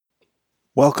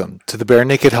Welcome to the Bare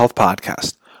Naked Health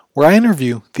Podcast, where I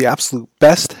interview the absolute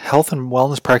best health and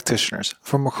wellness practitioners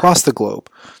from across the globe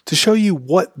to show you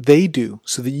what they do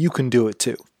so that you can do it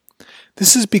too.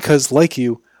 This is because, like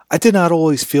you, I did not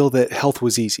always feel that health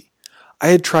was easy. I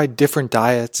had tried different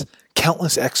diets,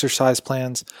 countless exercise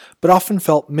plans, but often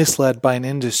felt misled by an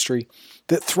industry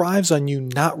that thrives on you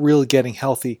not really getting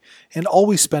healthy and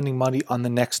always spending money on the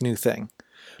next new thing.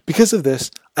 Because of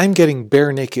this, I'm getting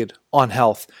bare naked on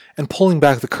health and pulling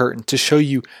back the curtain to show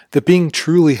you that being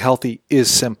truly healthy is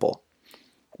simple.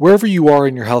 Wherever you are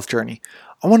in your health journey,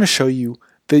 I want to show you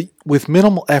that with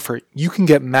minimal effort, you can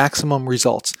get maximum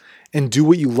results and do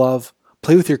what you love,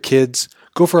 play with your kids,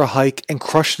 go for a hike, and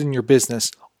crush it in your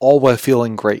business, all while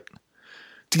feeling great.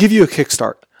 To give you a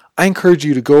kickstart, I encourage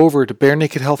you to go over to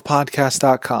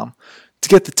barenakedhealthpodcast.com to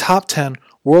get the top 10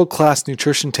 world-class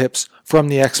nutrition tips from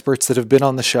the experts that have been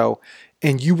on the show,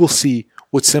 and you will see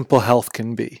what simple health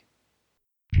can be.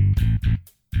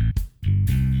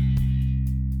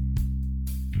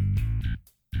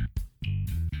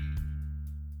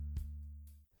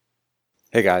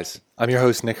 Hey guys, I'm your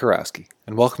host Nick Horowski,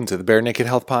 and welcome to the Bare Naked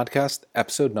Health Podcast,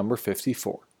 episode number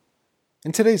 54.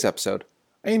 In today's episode,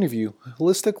 I interview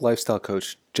holistic lifestyle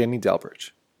coach Jenny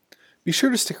Delbridge. Be sure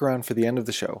to stick around for the end of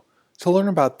the show to learn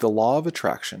about the law of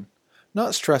attraction,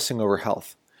 not stressing over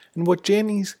health, and what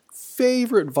Jenny's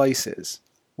favorite vice is,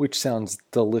 which sounds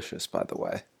delicious, by the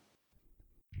way.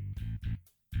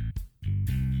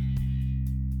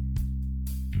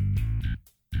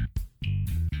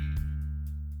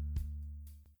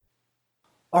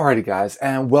 Alrighty guys,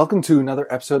 and welcome to another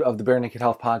episode of the Bare Naked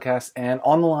Health Podcast, and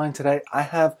on the line today, I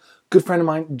have a good friend of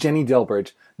mine, Jenny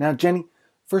Delbridge. Now, Jenny,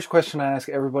 first question I ask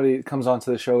everybody that comes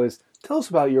onto the show is, tell us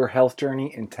about your health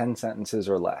journey in 10 sentences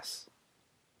or less.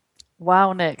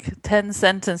 Wow, Nick, 10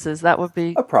 sentences, that would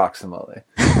be... Approximately.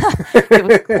 It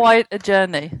was quite a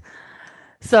journey.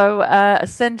 So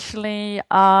essentially,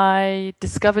 I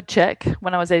discovered CHEK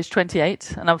when I was age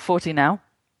 28, and I'm 40 now,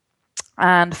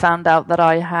 and found out that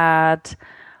I had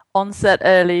onset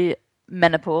early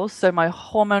menopause. So my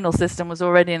hormonal system was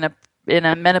already in a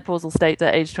menopausal state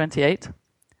at age 28.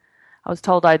 I was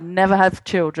told I'd never have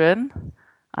children.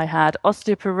 I had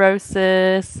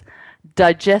osteoporosis,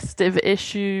 digestive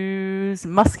issues,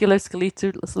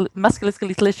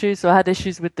 musculoskeletal issues. So I had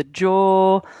issues with the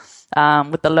jaw,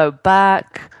 with the low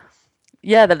back.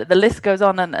 Yeah, the list goes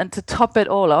on. And to top it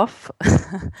all off,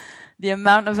 the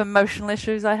amount of emotional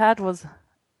issues I had was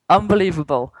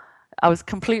unbelievable. I was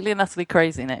completely and utterly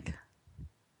crazy, Nick.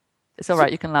 It's all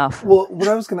right, you can laugh. Well, what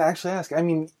I was going to actually ask, I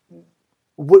mean,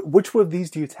 which one of these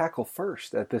do you tackle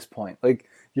first at this point? Like,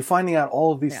 you're finding out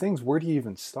all of these things. Where do you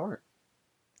even start?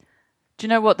 Do you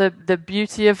know what the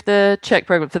beauty of the CHEK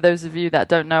program, for those of you that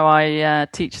don't know, I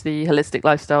teach the holistic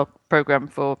lifestyle program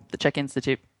for the CHEK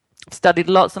Institute. I've studied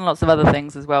lots and lots of other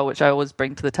things as well, which I always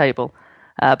bring to the table.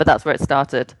 But that's where it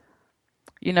started.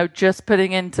 You know, just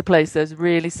putting into place those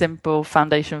really simple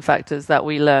foundation factors that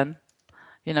we learn.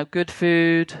 You know, good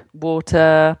food,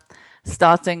 water,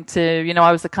 starting to, you know,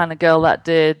 I was the kind of girl that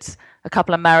did a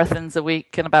couple of marathons a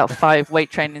week and about 5 weight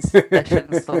training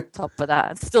sessions on top of that,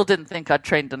 and still didn't think I'd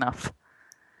trained enough.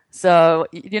 So,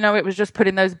 you know, it was just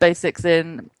putting those basics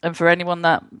in. And for anyone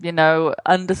that, you know,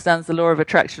 understands the law of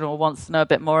attraction or wants to know a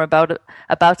bit more about it,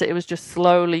 it was just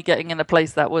slowly getting in a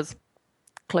place that was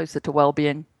closer to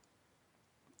well-being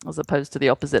as opposed to the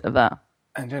opposite of that.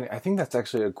 And Jenny, I think that's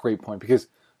actually a great point, because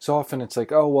so often it's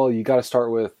like, oh, well, you got to start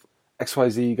with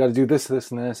XYZ, you got to do this, this,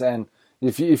 and this. And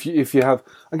if you have,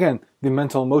 again, the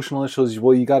mental, emotional issues,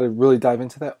 well, you got to really dive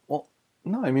into that. Well,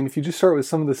 no, I mean, if you just start with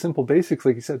some of the simple basics,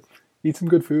 like you said, eat some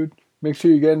good food, make sure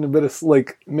you're getting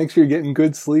make sure you're getting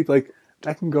good sleep, like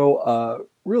that can go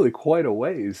really quite a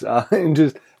ways in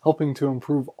just helping to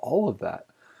improve all of that.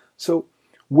 So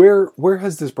where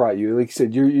has this brought you? Like you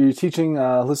said, you're teaching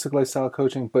holistic lifestyle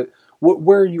coaching, but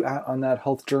where are you at on that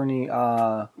health journey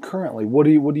currently? What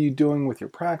are you doing with your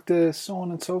practice, so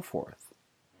on and so forth?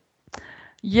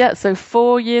 Yeah, so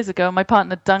 4 years ago, my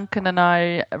partner Duncan and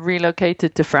I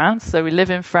relocated to France. So we live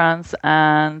in France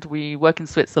and we work in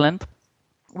Switzerland.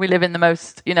 We live in the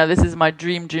most, you know, this is my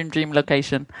dream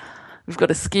location. We've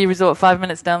got a ski resort 5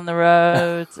 minutes down the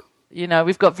road. You know,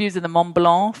 we've got views of the Mont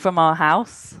Blanc from our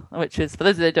house, which is, for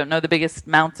those of you that don't know, the biggest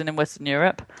mountain in Western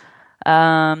Europe.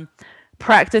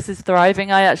 Practice is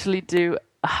thriving. I actually do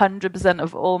 100%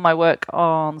 of all my work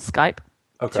on Skype.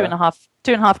 Okay.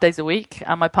 2.5 days a week,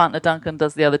 and my partner Duncan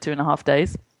does the other 2.5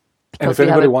 days. And if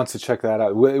anybody wants to check that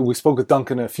out, we spoke with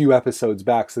Duncan a few episodes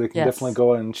back, so they can definitely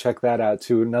go and check that out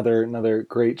too. Another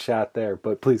great chat there.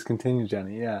 But please continue,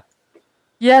 Jenny. Yeah.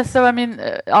 Yeah, so I mean,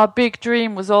 our big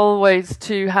dream was always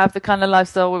to have the kind of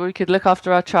lifestyle where we could look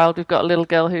after our child. We've got a little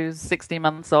girl who's 16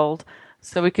 months old,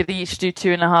 so we could each do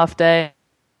 2.5 days.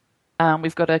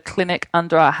 We've got a clinic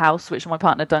under our house, which my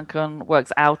partner Duncan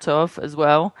works out of as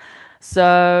well.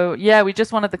 So yeah, we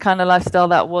just wanted the kind of lifestyle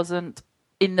that wasn't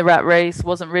in the rat race,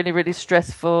 wasn't really, really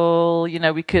stressful. You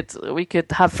know, we could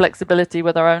have flexibility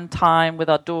with our own time, with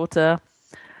our daughter.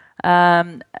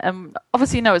 And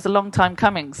obviously, you know, it's a long time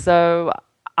coming. So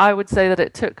I would say that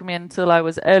it took me until I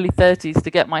was early 30s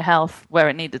to get my health where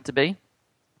it needed to be.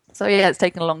 So yeah, it's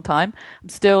taken a long time. I'm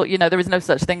still, you know, there is no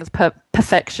such thing as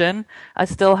perfection. I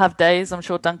still have days, I'm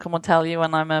sure Duncan will tell you,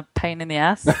 when I'm a pain in the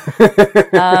ass.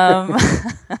 um,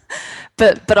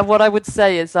 but what I would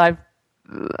say is I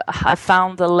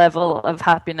found a level of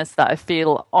happiness that I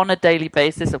feel on a daily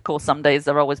basis. Of course, some days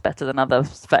are always better than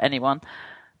others for anyone.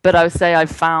 But I would say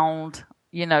I've found,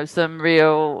 you know, some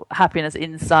real happiness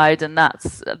inside, and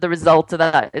that's the result of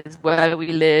that is where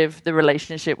we live, the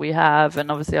relationship we have, and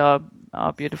obviously our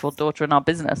beautiful daughter and our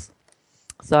business.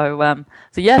 So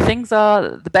yeah, things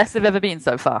are the best they've ever been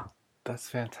so far. That's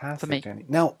fantastic, for me. Jenny.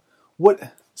 Now,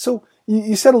 so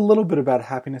you said a little bit about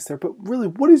happiness there, but really,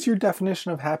 what is your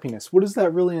definition of happiness? What does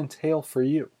that really entail for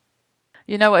you?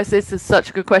 You know, this is such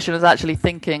a good question. I was actually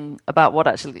thinking about what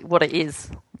it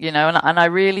is, you know, and I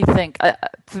really think,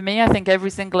 for me, I think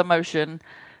every single emotion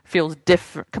feels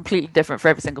different, completely different for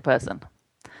every single person.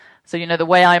 So, you know, the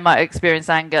way I might experience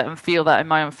anger and feel that in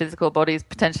my own physical body is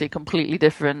potentially completely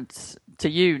different to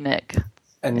you, Nick.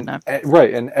 And you know?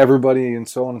 Right, and everybody and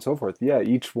so on and so forth. Yeah,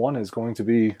 each one is going to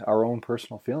be our own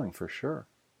personal feeling for sure.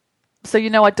 So,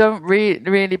 you know, I don't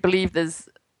really believe there's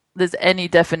any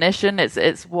definition.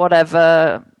 It's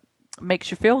whatever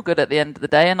makes you feel good at the end of the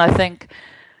day. And I think,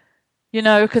 you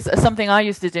know, because something I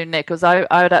used to do, Nick, was I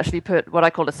would actually put what I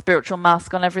call a spiritual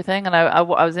mask on everything. And I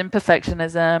was in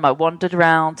perfectionism. I wandered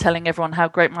around telling everyone how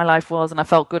great my life was, and I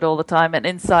felt good all the time. And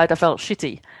inside, I felt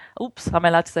shitty. Oops, am I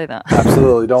allowed to say that?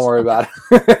 Absolutely, don't worry about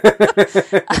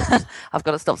it. I've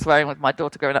got to stop swearing with my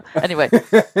daughter growing up. Anyway,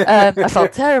 I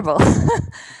felt terrible.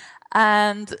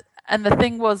 And the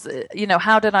thing was, you know,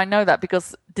 how did I know that?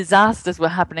 Because disasters were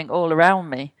happening all around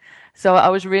me. So I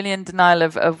was really in denial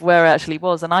of where I actually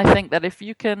was. And I think that if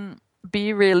you can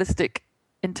be realistic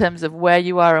in terms of where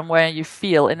you are and where you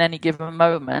feel in any given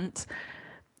moment,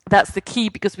 that's the key,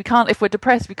 because we can't, if we're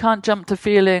depressed, we can't jump to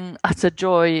feeling utter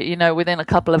joy, you know, within a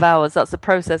couple of hours. That's a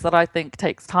process that I think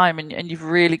takes time, and you've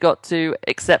really got to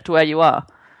accept where you are.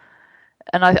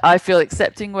 And I feel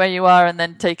accepting where you are and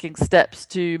then taking steps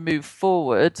to move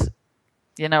forward,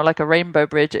 you know, like a rainbow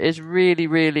bridge, is really,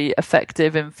 really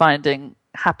effective in finding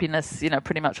happiness, you know,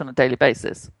 pretty much on a daily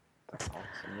basis. That's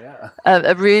awesome, yeah.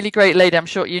 A really great lady, I'm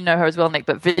sure you know her as well, Nick,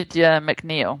 but Vidya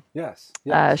McNeil. Yes.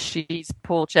 She's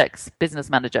Paul Check's business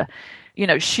manager. You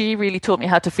know, she really taught me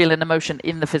how to feel an emotion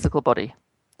in the physical body.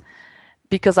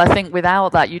 Because I think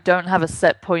without that, you don't have a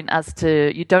set point as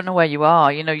to, you don't know where you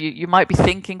are. You know, you might be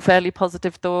thinking fairly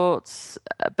positive thoughts,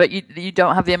 but you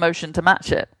don't have the emotion to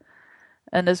match it.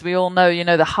 And as we all know, you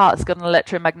know, the heart's got an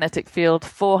electromagnetic field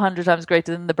 400 times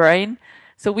greater than the brain.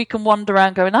 So we can wander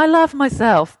around going, I love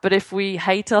myself. But if we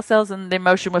hate ourselves and the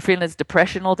emotion we're feeling is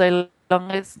depression all day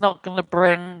long, it's not going to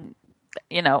bring,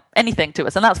 you know, anything to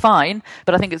us. And that's fine.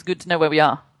 But I think it's good to know where we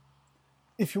are.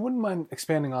 If you wouldn't mind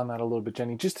expanding on that a little bit,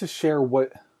 Jenny, just to share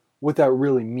what that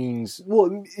really means.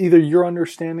 Well, either your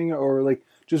understanding or like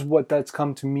just what that's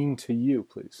come to mean to you,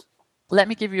 please. Let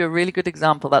me give you a really good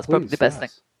example. That's probably the best thing.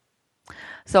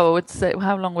 So I would say,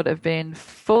 how long would it have been?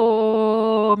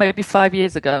 Maybe 5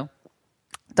 years ago.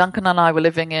 Duncan and I were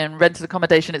living in rented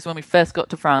accommodation. It's when we first got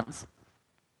to France.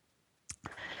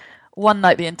 One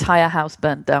night, the entire house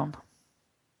burned down.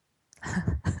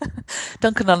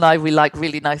 Duncan and I, we like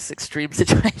really nice extreme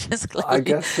situations. Clearly. I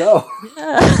guess so.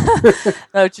 Yeah.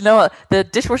 No, do you know what? The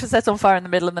dishwasher set on fire in the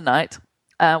middle of the night.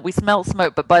 We smelled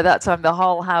smoke, but by that time, the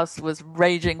whole house was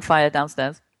raging fire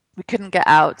downstairs. We couldn't get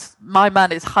out. My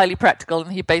man is highly practical,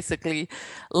 and he basically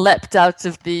leapt out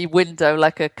of the window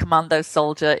like a commando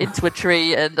soldier into a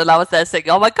tree, and I was there saying,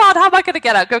 oh my God, how am I going to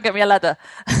get out? Go get me a ladder.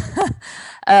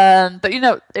 But, you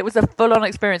know, it was a full-on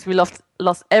experience. We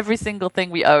lost every single thing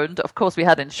we owned. Of course, we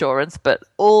had insurance, but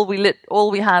all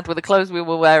we had were the clothes we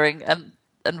were wearing and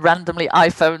randomly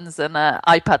iPhones and an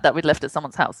iPad that we'd left at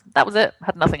someone's house. That was it.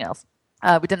 Had nothing else.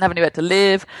 We didn't have anywhere to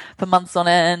live for months on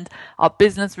end. Our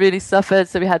business really suffered,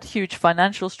 so we had huge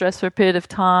financial stress for a period of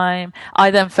time.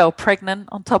 I then fell pregnant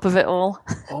on top of it all.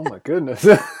 Oh, my goodness.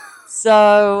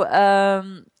 So,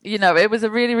 you know, it was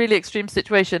a really, really extreme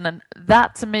situation. And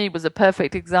that, to me, was a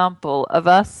perfect example of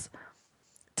us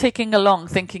ticking along,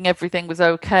 thinking everything was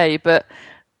okay. But,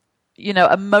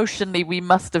 emotionally we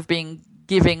must have been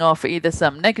giving off either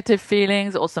some negative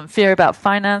feelings or some fear about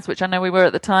finance, which I know we were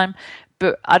at the time,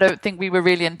 but I don't think we were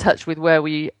really in touch with where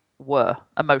we were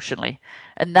emotionally.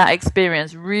 And that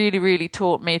experience really, really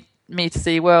taught me to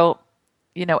see, well,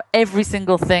 every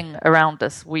single thing around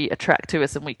us we attract to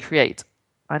us and we create.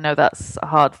 I know that's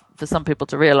hard for some people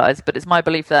to realize, but it's my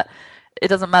belief that it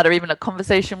doesn't matter, even a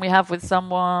conversation we have with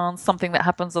someone, something that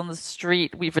happens on the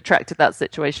street, we've attracted that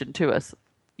situation to us,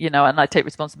 and I take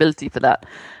responsibility for that.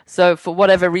 So for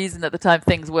whatever reason at the time,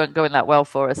 things weren't going that well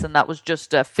for us, and that was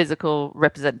just a physical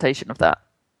representation of that.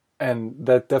 And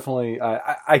that definitely,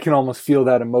 I can almost feel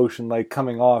that emotion like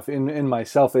coming off in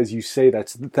myself as you say that.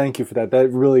 So thank you for that. That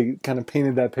really kind of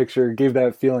painted that picture, gave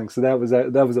that feeling. So that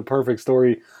was a perfect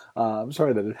story. I'm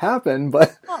sorry that it happened,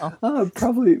 but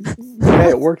probably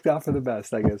it worked out for the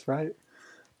best, I guess, right?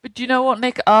 But do you know what,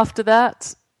 Nick? After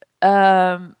that,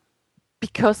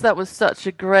 because that was such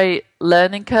a great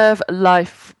learning curve,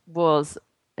 life was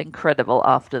incredible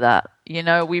after that.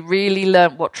 We really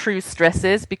learned what true stress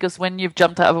is, because when you've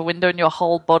jumped out of a window and your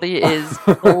whole body is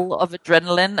full of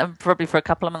adrenaline, and probably for a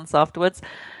couple of months afterwards,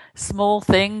 small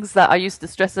things that I used to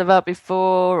stress about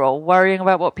before, or worrying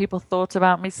about what people thought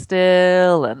about me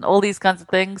still, and all these kinds of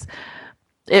things,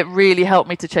 it really helped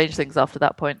me to change things after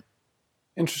that point.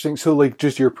 Interesting. So like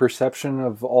just your perception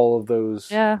of all of those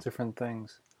different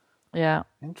things. Yeah.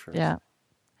 Interesting. Yeah.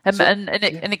 And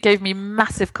it gave me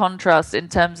massive contrast in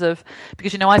terms of,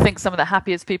 because I think some of the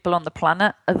happiest people on the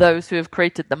planet are those who have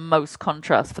created the most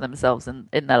contrast for themselves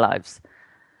in their lives.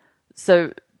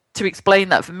 So to explain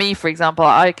that, for me, for example,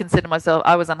 I consider myself,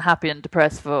 I was unhappy and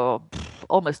depressed for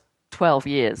almost 12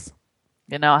 years.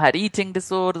 I had eating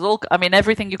disorders,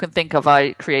 everything you can think of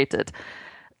I created.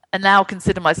 And now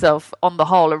consider myself, on the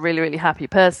whole, a really, really happy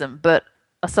person. But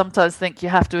I sometimes think you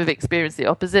have to have experienced the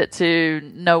opposite to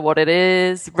know what it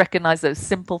is, recognize those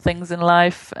simple things in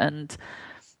life, and,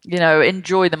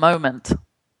 enjoy the moment.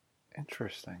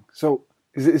 Interesting. So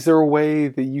is there a way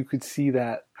that you could see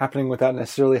that happening without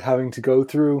necessarily having to go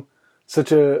through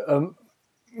such a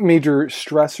major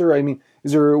stressor?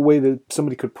 Is there a way that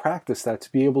somebody could practice that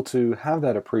to be able to have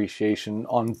that appreciation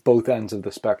on both ends of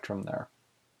the spectrum there?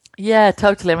 Yeah,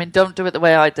 totally. Don't do it the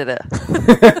way I did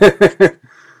it.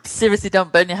 Seriously,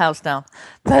 don't burn your house down.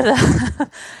 But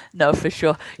no, for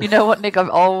sure. You know what, Nick?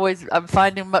 I'm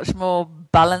finding much more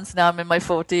balance now. I'm in my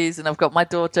 40s and I've got my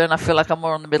daughter, and I feel like I'm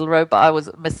more on the middle road, but I was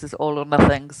Mrs. All or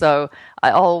Nothing. So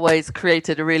I always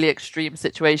created a really extreme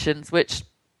situations, which,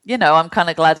 I'm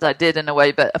kind of glad I did in a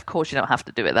way, but of course you don't have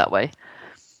to do it that way.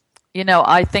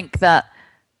 I think that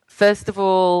first of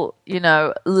all,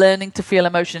 learning to feel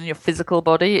emotion in your physical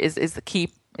body is a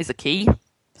key.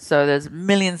 So there's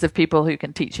millions of people who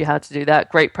can teach you how to do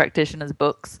that. Great practitioners'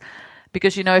 books.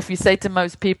 Because, if you say to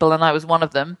most people, and I was one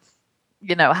of them,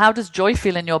 how does joy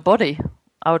feel in your body?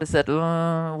 I would have said,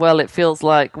 well, it feels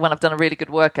like when I've done a really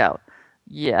good workout.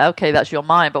 Yeah, okay, that's your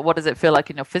mind. But what does it feel like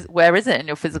in your where is it in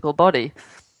your physical body?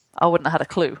 I wouldn't have had a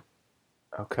clue.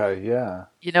 Okay, yeah.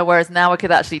 Whereas now I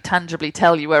could actually tangibly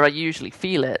tell you where I usually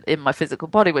feel it in my physical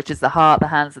body, which is the heart, the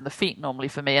hands, and the feet normally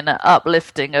for me, and an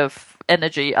uplifting of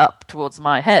energy up towards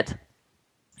my head.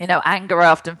 Anger I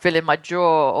often feel in my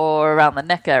jaw or around the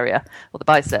neck area or the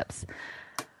biceps.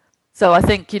 So I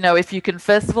think, if you can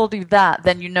first of all do that,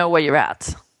 then you know where you're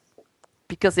at.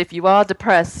 Because if you are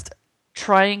depressed,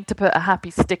 trying to put a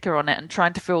happy sticker on it and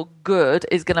trying to feel good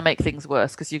is going to make things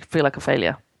worse, because you feel like a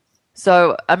failure.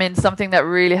 So, something that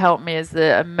really helped me is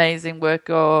the amazing work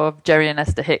of Jerry and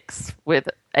Esther Hicks with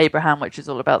Abraham, which is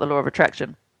all about the law of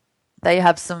attraction. They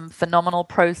have some phenomenal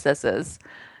processes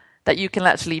that you can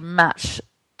actually match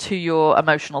to your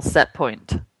emotional set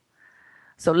point.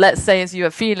 So let's say as you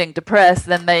are feeling depressed,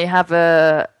 then they have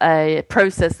a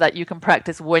process that you can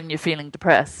practice when you're feeling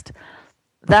depressed.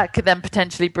 That could then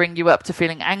potentially bring you up to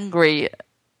feeling angry.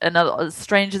 And as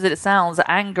strange as it sounds,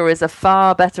 anger is a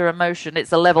far better emotion.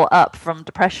 It's a level up from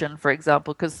depression, for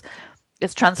example, because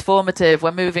it's transformative.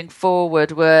 We're moving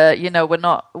forward. When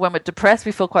we're depressed,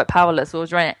 we feel quite powerless.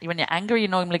 Whereas when you're angry, you're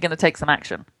normally going to take some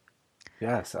action.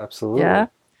 Yes, absolutely. Yeah.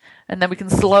 And then we can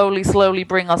slowly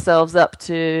bring ourselves up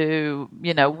to,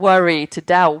 worry, to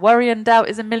doubt. Worry and doubt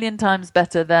is 1,000,000 times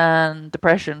better than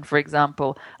depression, for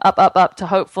example. Up to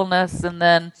hopefulness, and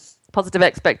then positive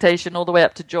expectation all the way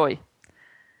up to joy.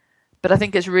 But I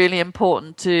think it's really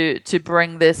important to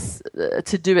bring this,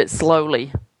 to do it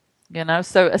slowly,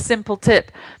 So a simple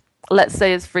tip, let's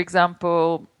say is, for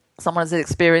example, someone is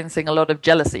experiencing a lot of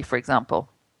jealousy, for example.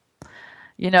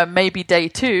 Maybe day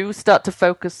 2, start to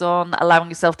focus on allowing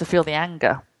yourself to feel the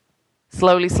anger.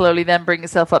 Slowly, then bring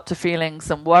yourself up to feeling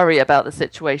some worry about the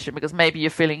situation, because maybe you're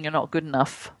feeling you're not good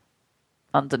enough.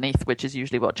 underneath, which is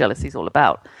usually what jealousy is all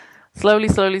about. Slowly,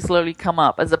 slowly, slowly come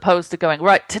up, as opposed to going,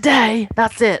 right, today,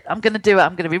 that's it. I'm going to do it.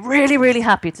 I'm going to be really, really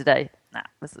happy today. Nah,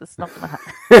 it's not going to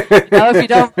happen. If you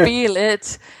don't feel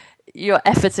it, you're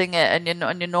efforting it, and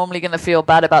you're normally going to feel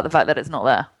bad about the fact that it's not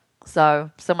there.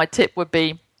 So my tip would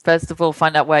be, first of all,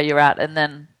 find out where you're at, and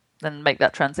then make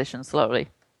that transition slowly.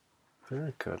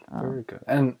 Very good, very good.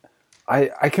 And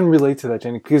I can relate to that,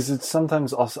 Jenny, because it's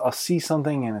sometimes I'll see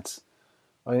something and it's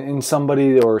in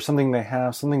somebody or something they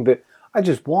have, something that I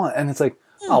just want, and it's like,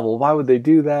 oh, well, why would they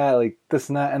do that? Like this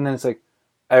and that, and then it's like,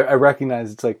 I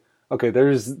recognize it's like, okay,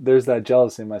 there's that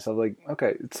jealousy in myself. Like,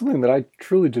 okay, it's something that I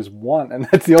truly just want, and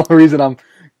that's the only reason I'm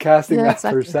casting that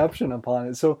perception upon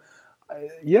it. So,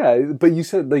 but you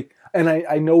said like, and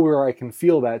I know where I can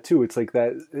feel that too. It's like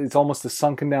that. It's almost a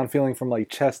sunken down feeling from like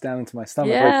chest down into my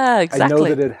stomach. Yeah, like, exactly. I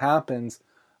know that it happens.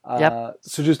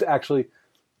 So just actually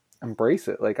embrace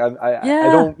it. Like I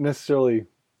don't necessarily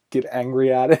get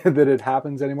angry at it that it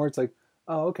happens anymore. It's like,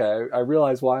 oh, okay, I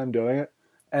realize why I'm doing it,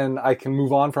 and I can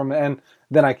move on from it, and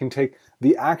then I can take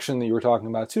the action that you were talking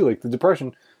about too. Like the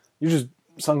depression, you're just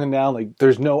sunken down, like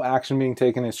there's no action being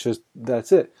taken, it's just,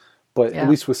 that's it. But at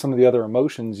least with some of the other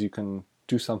emotions, you can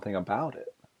do something about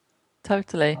it.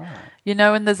 Totally.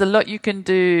 And there's a lot you can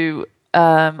do.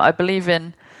 I believe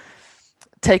in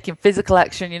taking physical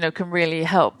action, can really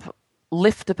help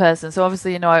lift a person. So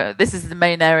obviously, this is the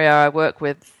main area I work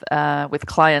with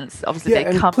clients. Obviously,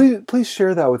 they come. Please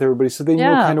share that with everybody so they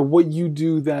know kind of what you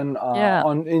do then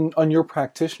on your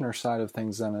practitioner side of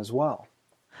things then as well.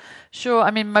 Sure.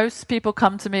 I mean, most people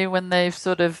come to me when they've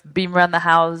sort of been around the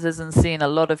houses and seen a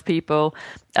lot of people.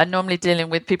 I'm normally dealing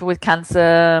with people with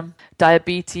cancer,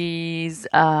 diabetes.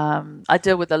 I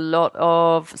deal with a lot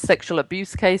of sexual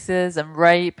abuse cases and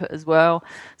rape as well.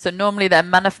 So normally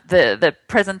the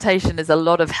presentation is a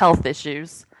lot of health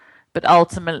issues. But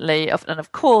ultimately, and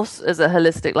of course, as a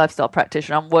holistic lifestyle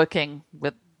practitioner, I'm working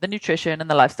with the nutrition and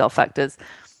the lifestyle factors.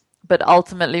 But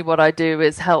ultimately, what I do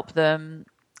is help them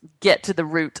get to the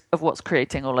root of what's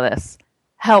creating all of this.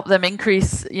 Help them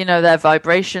increase, their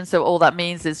vibration. So all that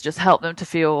means is just help them to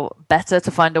feel better, to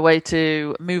find a way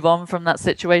to move on from that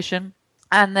situation.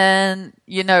 And then,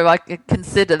 I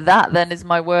consider that then is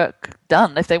my work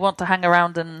done. If they want to hang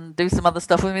around and do some other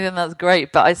stuff with me, then that's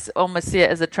great. But I almost see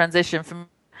it as a transition from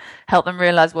help them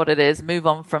realize what it is, move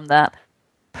on from that,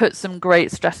 put some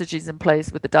great strategies in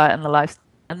place with the diet and the lifestyle,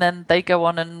 and then they go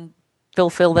on and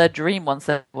fulfill their dream once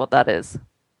they know what that is.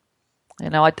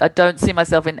 I don't see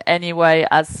myself in any way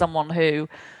as someone who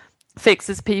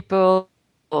fixes people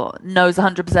or knows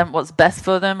 100% what's best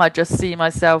for them. I just see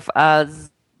myself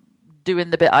as doing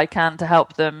the bit I can to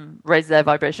help them raise their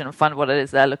vibration and find what it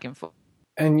is they're looking for.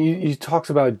 And you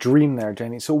talked about dream there,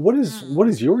 Jenny. So what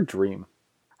is your dream?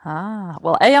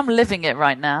 Well, I'm living it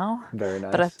right now. Very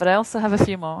nice. But I also have a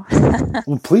few more.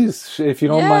 Well, please, if you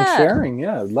don't mind sharing,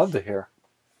 I'd love to hear.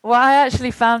 Well, I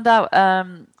actually found out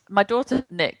my daughter,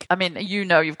 Nick, I mean,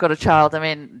 you've got a child. I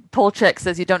mean, Paul Chek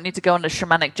says you don't need to go on a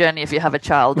shamanic journey if you have a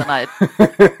child, and I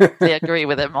totally agree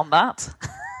with him on that.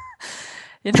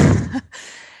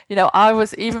 I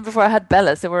was, even before I had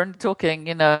Bella, so we're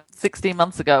talking, 16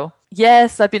 months ago.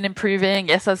 Yes, I've been improving.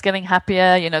 Yes, I was getting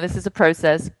happier. This is a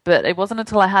process. But it wasn't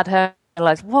until I had her I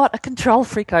realized what a control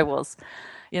freak I was.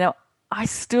 I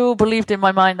still believed in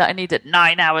my mind that I needed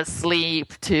 9 hours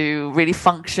sleep to really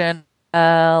function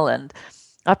well, and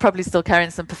I'm probably still carrying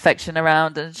some perfection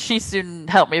around, and she soon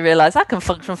helped me realize I can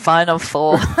function fine on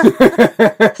 4.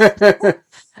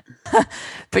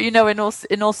 But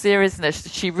in all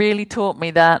seriousness, she really taught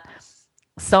me that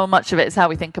so much of it is how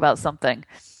we think about something.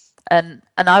 And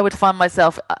I would find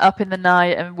myself up in the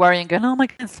night and worrying, going, oh my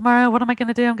goodness, tomorrow, what am I going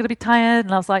to do? I'm going to be tired.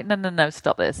 And I was like, no,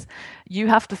 stop this. You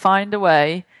have to find a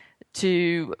way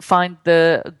to find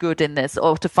the good in this,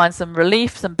 or to find some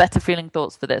relief, some better feeling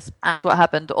thoughts for this. And what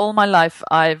happened all my life,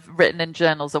 I've written in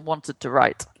journals and wanted to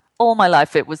write. All my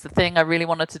life, it was the thing I really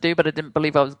wanted to do, but I didn't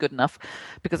believe I was good enough,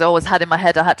 because I always had in my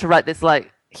head I had to write this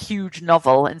like huge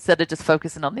novel instead of just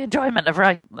focusing on the enjoyment of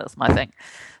writing. That's my thing.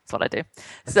 That's what I do.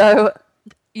 So,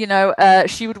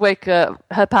 she would wake up.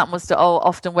 Her pattern was to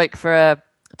often wake to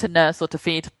nurse or to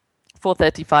feed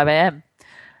 4:35 a.m.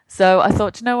 So I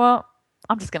thought, you know what?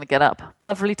 I'm just going to get up.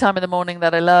 Lovely time in the morning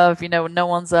that I love. No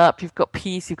one's up. You've got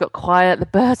peace. You've got quiet. The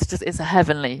birds it's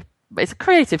a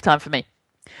creative time for me.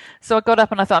 So I got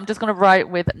up and I thought, I'm just going to write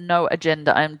with no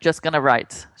agenda. I'm just going to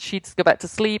write. She'd go back to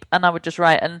sleep and I would just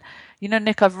write. And,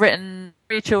 Nick, I've written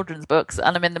 3 children's books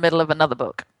and I'm in the middle of another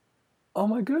book. Oh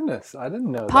my goodness, I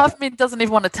didn't know Part of me doesn't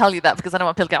even want to tell you that because I don't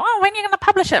want people to go, oh, when are you going to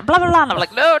publish it? Blah, blah, blah. And I'm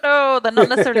like, no, they're not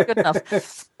necessarily good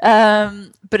enough.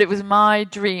 But it was my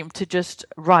dream to just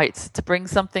write, to bring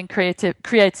something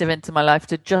creative into my life,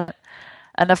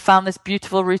 and I've found this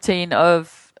beautiful routine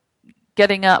of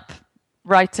getting up,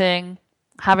 writing,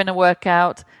 having a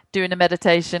workout, doing a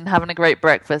meditation, having a great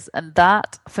breakfast. And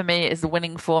that, for me, is the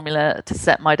winning formula to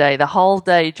set my day. The whole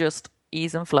day just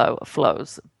ease and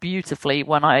flows beautifully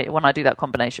when I do that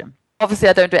combination. Obviously,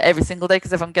 I don't do it every single day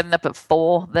because if I'm getting up at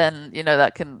 4, then I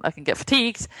can get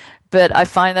fatigued. But I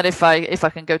find that if I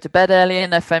can go to bed early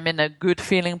and if I'm in a good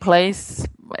feeling place,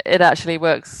 it actually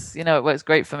works. It works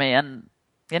great for me, and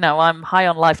I'm high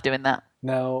on life doing that.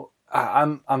 Now,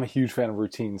 I'm a huge fan of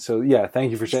routine. So yeah,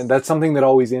 thank you for sharing. That's something that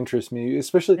always interests me,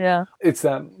 especially it's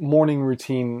that morning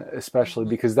routine, especially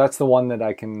because that's the one that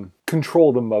I can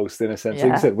control the most in a sense.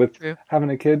 Like you said, with having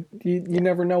a kid, you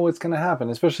never know what's going to happen,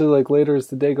 especially like later as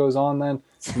the day goes on. Then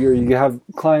you have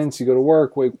clients, you go to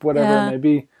work, whatever it may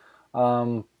be.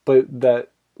 But that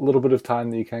little bit of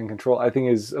time that you can control, I think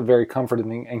is a very comforting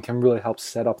thing and can really help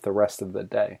set up the rest of the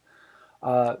day.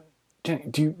 Jenny,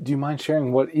 do you mind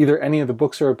sharing what either any of the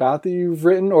books are about that you've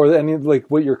written or any like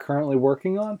what you're currently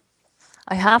working on?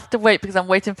 I have to wait because I'm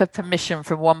waiting for permission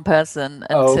from one person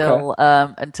until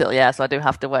so I do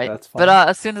have to wait. That's fine. But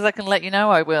as soon as I can let you know,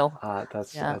 I will.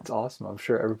 That's awesome. I'm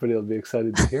sure everybody will be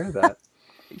excited to hear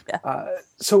that.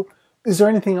 So is there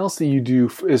anything else that you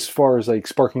do as far as like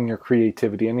sparking your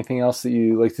creativity? Anything else that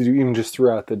you like to do even just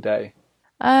throughout the day?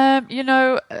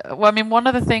 One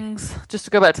of the things, just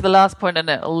to go back to the last point, and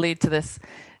it'll lead to this,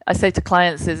 I say to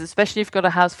clients is, especially if you've got a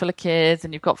house full of kids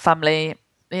and you've got family,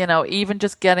 even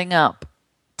just getting up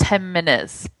 10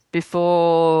 minutes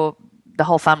before the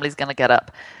whole family's going to get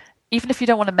up, even if you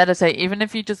don't want to meditate, even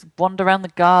if you just wander around the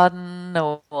garden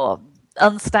or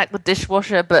unstack the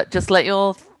dishwasher, but just let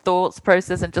your thoughts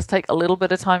process and just take a little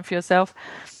bit of time for yourself.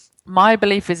 My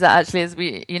belief is that actually as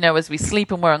we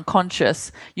sleep and we're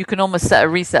unconscious, you can almost set a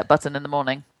reset button in the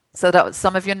morning. So that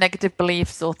some of your negative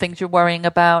beliefs or things you're worrying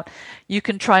about, you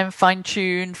can try and fine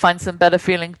tune, find some better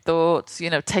feeling thoughts,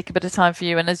 take a bit of time for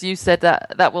you. And as you said,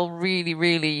 that will really,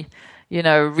 really,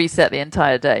 reset the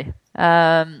entire day.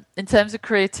 In terms of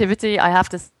creativity,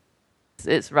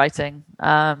 it's writing.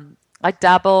 I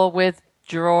dabble with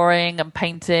drawing and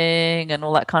painting and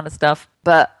all that kind of stuff,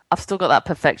 but I've still got that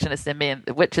perfectionist in me,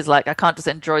 which is like I can't just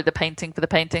enjoy the painting for the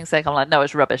painting's sake. I'm like, no,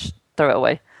 it's rubbish. Throw it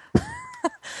away.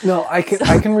 No, I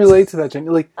can relate to that, Jenny.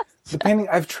 Like the painting,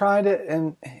 I've tried it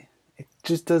and it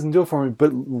just doesn't do it for me.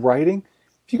 But writing,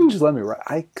 if you can just let me write,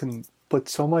 I can put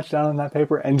so much down on that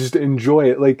paper and just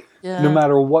enjoy it. Like no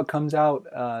matter what comes out.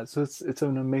 So it's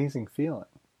an amazing feeling.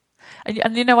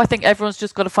 And I think everyone's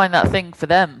just got to find that thing for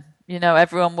them.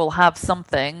 Everyone will have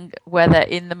something where they're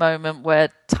in the moment, where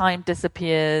time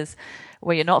disappears,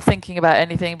 where you're not thinking about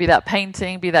anything, be that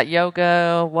painting, be that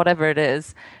yoga, whatever it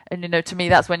is. And, to me,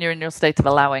 that's when you're in your state of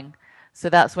allowing. So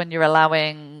that's when you're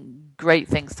allowing great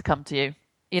things to come to you.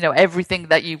 Everything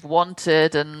that you've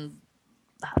wanted and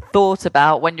thought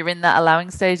about, when you're in that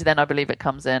allowing stage, then I believe it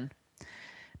comes in.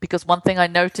 Because one thing I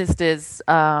noticed is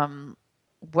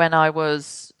when I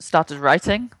started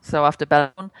writing, so after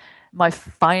Bellon, my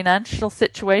financial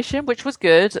situation, which was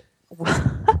good,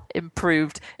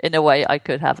 improved in a way I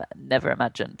could have never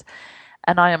imagined.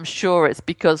 And I am sure it's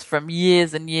because from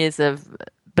years and years of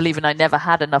believing I never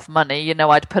had enough money,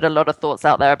 I'd put a lot of thoughts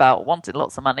out there about wanting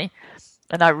lots of money.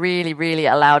 And I really, really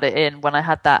allowed it in when I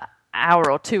had that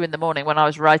hour or two in the morning when I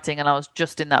was writing and I was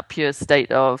just in that pure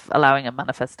state of allowing and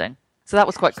manifesting. So that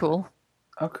was quite cool.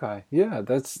 Okay. Yeah,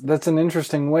 that's an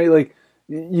interesting way. Like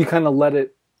you kind of let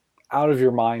it out of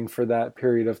your mind for that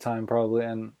period of time probably.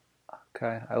 And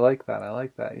okay, I like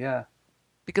that. Yeah.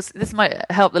 Because this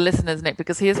might help the listeners, Nick,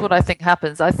 because here's what I think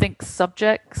happens. I think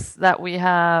subjects that we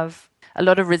have a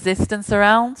lot of resistance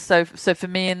around. So for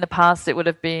me in the past, it would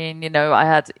have been, I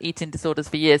had eating disorders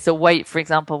for years. So weight, for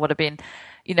example, would have been,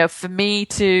 for me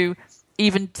to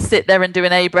even sit there and do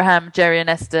an Abraham, Jerry and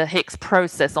Esther Hicks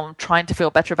process on trying to feel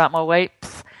better about my weight.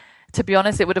 To be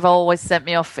honest, it would have always sent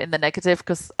me off in the negative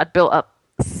because I'd built up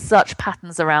such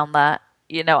patterns around that.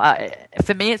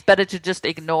 For me, it's better to just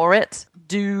ignore it,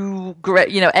 do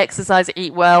great, exercise,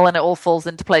 eat well, and it all falls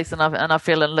into place, and I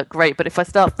feel and look great. But if I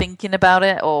start thinking about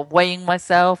it, or weighing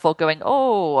myself, or going,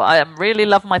 oh, I really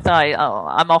love my thigh, oh,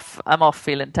 I'm off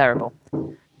feeling terrible.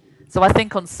 So I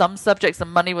think on some subjects, and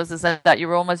money was that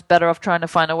you're almost better off trying to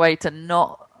find a way to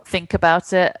not think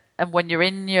about it. And when you're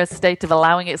in your state of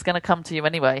allowing it, it's going to come to you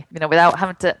anyway, without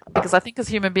having to, because I think as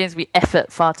human beings, we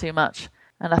effort far too much.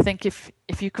 And I think if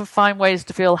you can find ways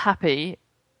to feel happy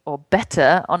or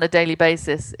better on a daily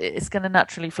basis, it's going to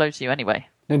naturally flow to you anyway.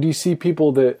 Now, do you see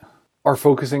people that are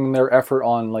focusing their effort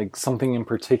on like something in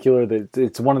particular, that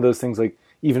it's one of those things, like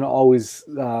even always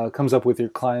comes up with your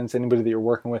clients, anybody that you're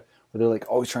working with, where they're like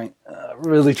always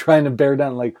really trying to bear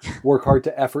down, like work hard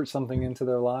to effort something into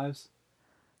their lives?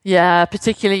 Yeah,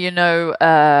 particularly,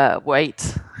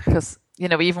 weight, because,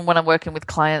 even when I'm working with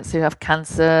clients who have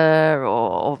cancer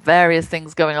or various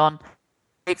things going on,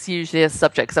 it's usually a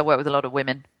subject, because I work with a lot of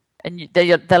women. And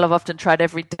they'll have often tried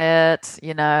every diet,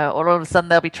 or all of a sudden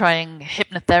they'll be trying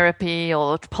hypnotherapy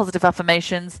or positive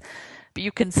affirmations. But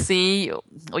you can see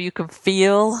or you can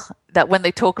feel that when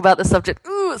they talk about the subject,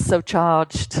 ooh, it's so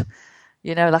charged.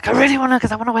 Like, I really want to,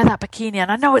 because I want to wear that bikini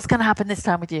and I know it's going to happen this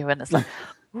time with you. And it's like,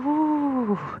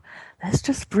 ooh, let's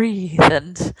just breathe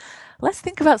and let's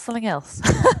think about something else.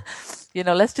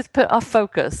 Let's just put our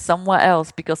focus somewhere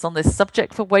else, because on this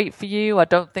subject for weight for you, I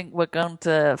don't think we're going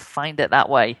to find it that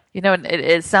way. And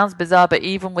it sounds bizarre, but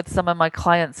even with some of my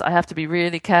clients, I have to be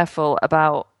really careful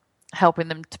about helping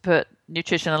them to put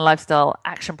nutrition and lifestyle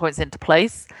action points into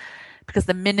place. Because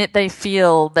the minute they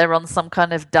feel they're on some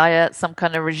kind of diet, some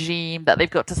kind of regime that they've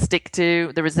got to stick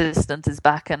to, the resistance is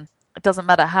back. And it doesn't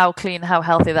matter how clean, how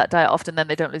healthy that diet, often then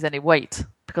they don't lose any weight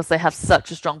because they have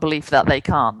such a strong belief that they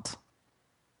can't.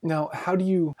 Now, how do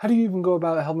you even go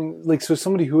about helping, like, so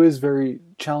somebody who is very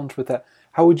challenged with that,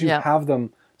 how would you have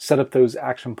them set up those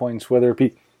action points, whether it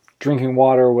be drinking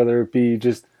water, whether it be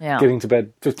just getting to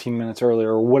bed 15 minutes earlier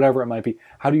or whatever it might be?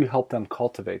 How do you help them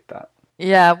cultivate that?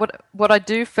 Yeah, what I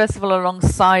do, first of all,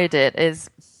 alongside it is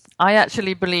I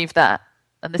actually believe that,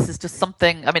 and this is just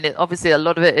something, obviously a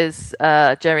lot of it is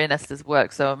Jerry and Esther's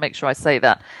work, so I'll make sure I say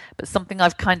that, but something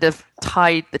I've kind of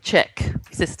tied the check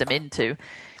system into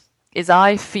is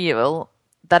I feel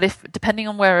that if, depending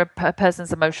on where a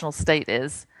person's emotional state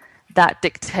is, that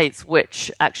dictates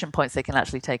which action points they can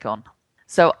actually take on.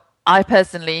 So I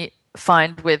personally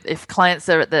find if clients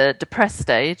are at the depressed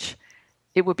stage,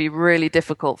 it would be really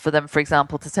difficult for them, for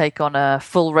example, to take on a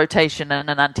full rotation and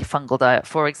an antifungal diet,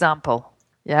 for example.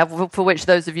 Yeah, for which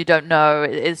those of you don't know,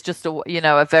 it's just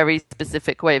a very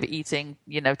specific way of eating,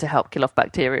 to help kill off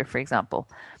bacteria, for example.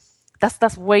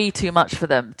 That's way too much for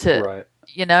them to, right.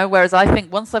 Whereas I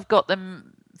think once I've got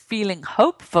them feeling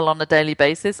hopeful on a daily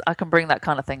basis, I can bring that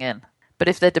kind of thing in. But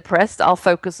if they're depressed, I'll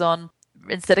focus on,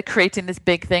 instead of creating this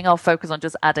big thing, I'll focus on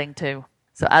just adding to.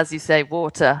 So as you say,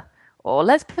 water, or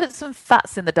let's put some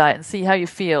fats in the diet and see how you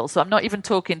feel. So I'm not even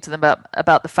talking to them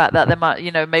about the fact that they might,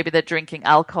 maybe they're drinking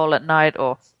alcohol at night,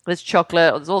 or there's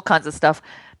chocolate, or there's all kinds of stuff.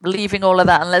 Leaving all of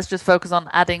that, and let's just focus on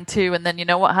adding to. And then you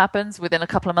know what happens? Within a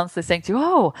couple of months, they're saying to you,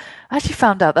 oh, I actually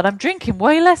found out that I'm drinking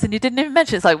way less, and you didn't even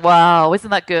mention it. It's like, wow,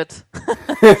 isn't that good?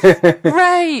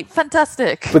 Great,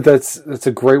 fantastic. But that's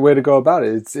a great way to go about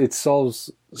it. It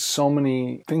solves so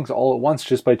many things all at once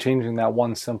just by changing that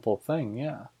one simple thing.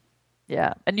 Yeah.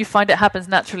 Yeah, and you find it happens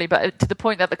naturally, but to the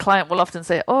point that the client will often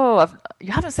say, oh,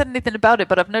 you haven't said anything about it,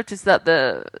 but I've noticed that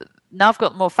now I've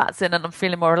got more fats in and I'm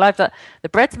feeling more alive, that the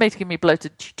bread's making me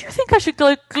bloated. Do you think I should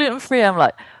go gluten-free? I'm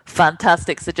like,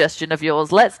 fantastic suggestion of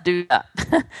yours. Let's do that.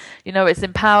 It's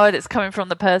empowered. It's coming from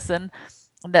the person.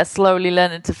 And they're slowly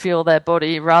learning to feel their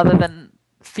body rather than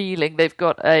feeling they've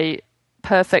got a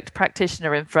perfect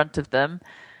practitioner in front of them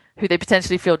who they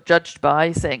potentially feel judged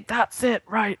by, saying, that's it,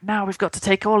 right, now we've got to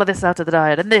take all of this out of the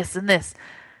diet and this and this.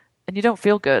 And you don't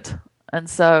feel good. And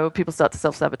so people start to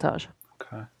self-sabotage.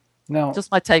 Okay. Now, just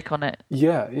my take on it.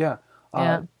 Yeah.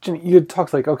 Jenny, you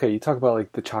talk about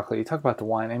like the chocolate, you talk about the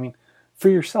wine. I mean, for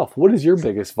yourself, what is your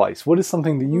biggest vice? What is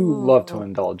something that you love to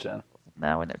indulge in?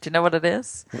 Now, do you know what it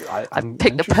is? I've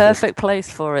picked the perfect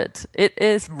place for it. It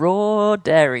is raw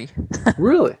dairy.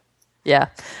 Really? Yeah.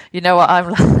 You know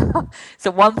what?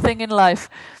 So one thing in life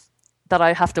that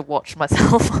I have to watch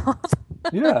myself on.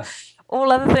 Yeah.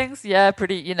 All other things,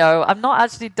 pretty, I'm not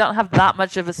actually, don't have that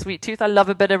much of a sweet tooth. I love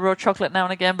a bit of raw chocolate now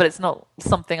and again, but it's not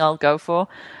something I'll go for.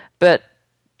 But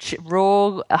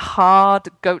raw, hard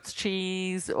goat's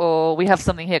cheese, or we have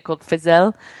something here called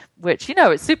Fizzel, which,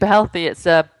 it's super healthy. It's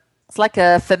like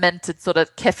a fermented sort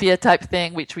of kefir type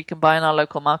thing, which we can buy in our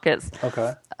local markets.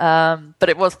 Okay. But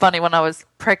it was funny when I was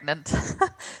pregnant.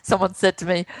 Someone said to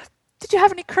me, did you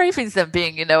have any cravings then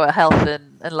being, a health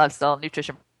and lifestyle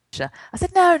nutrition? I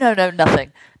said, no,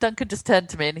 nothing. Duncan just turned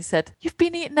to me and he said, you've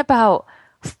been eating about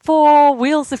 4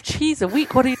 wheels of cheese a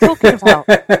week. What are you talking about?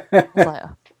 I was like,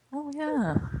 oh,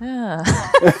 yeah.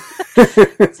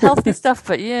 It's healthy stuff,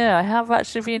 but I have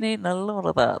actually been eating a lot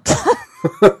of that.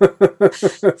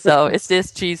 So it's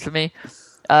this cheese for me.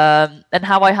 And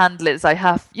how I handle it is I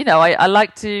have, I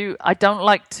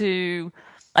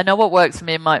know what works for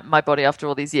me in my body after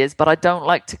all these years, but I don't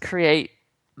like to create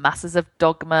masses of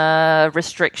dogma,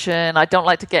 restriction. I don't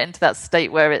like to get into that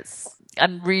state where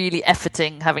I'm really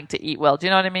efforting having to eat well. Do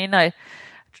you know what I mean?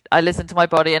 I listen to my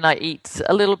body and I eat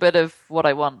a little bit of what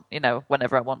I want,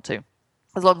 whenever I want to,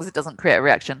 as long as it doesn't create a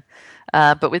reaction.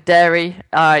 But with dairy,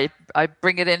 I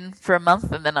bring it in for a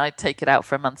month and then I take it out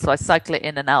for a month. So I cycle it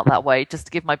in and out that way just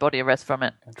to give my body a rest from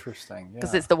it. Interesting. Yeah.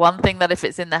 Because it's the one thing that if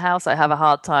it's in the house, I have a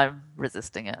hard time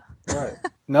resisting it. Right.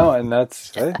 No, and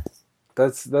that's a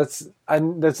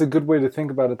good way to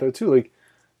think about it though too. Like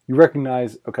you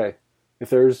recognize, okay, if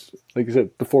there's, like you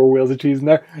said, the 4 wheels of cheese in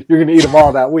there, you're going to eat them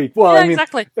all that week. Well, yeah, I mean,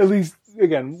 exactly. At least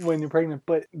again when you're pregnant,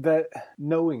 but that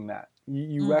knowing that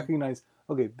you recognize,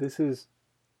 okay, this is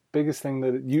biggest thing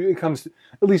that it comes to,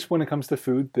 at least when it comes to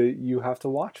food, that you have to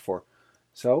watch for.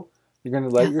 So you're going to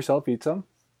let yourself eat some,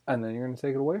 and then you're going to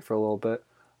take it away for a little bit.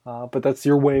 But that's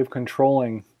your way of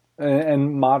controlling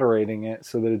and moderating it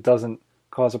so that it doesn't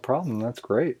cause a problem. That's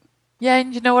great. Yeah,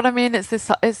 and you know what I mean? It's this,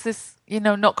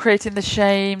 not creating the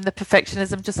shame, the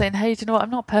perfectionism, just saying, hey, do you know what? I'm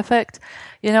not perfect,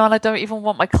 and I don't even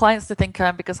want my clients to think I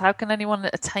am, because how can anyone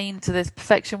attain to this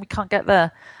perfection? We can't get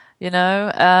there,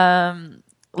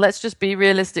 Let's just be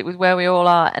realistic with where we all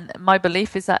are. And my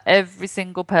belief is that every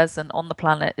single person on the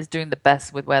planet is doing the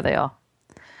best with where they are.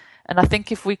 And I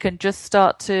think if we can just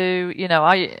start to,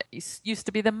 I used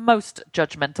to be the most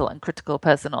judgmental and critical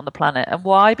person on the planet. And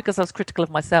why? Because I was critical of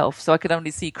myself. So I could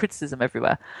only see criticism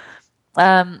everywhere.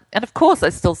 And of course, I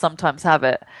still sometimes have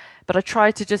it. But I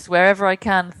try to just, wherever I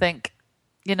can, think,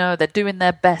 they're doing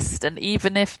their best. And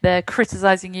even if they're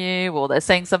criticizing you or they're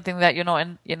saying something that you're not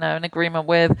in agreement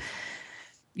with,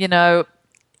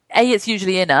 it's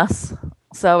usually in us.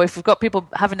 So if we've got people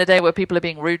having a day where people are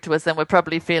being rude to us, then we're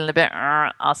probably feeling a bit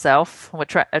ourselves. We're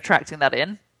attracting that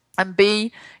in. And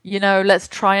B, let's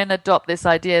try and adopt this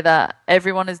idea that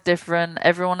everyone is different.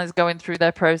 Everyone is going through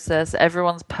their process.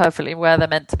 Everyone's perfectly where they're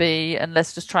meant to be. And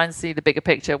let's just try and see the bigger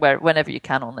picture whenever you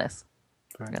can on this.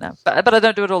 But I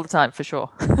don't do it all the time, for sure.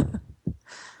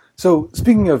 So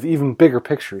speaking of even bigger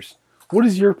pictures, what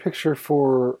is your picture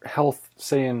for health,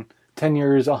 say in 10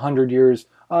 years, 100 years,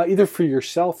 either for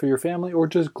yourself or your family or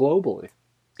just globally?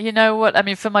 You know what? I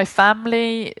mean, for my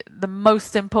family, the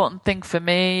most important thing for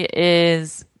me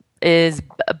is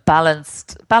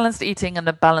balanced eating and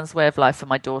a balanced way of life for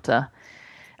my daughter.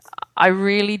 I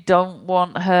really don't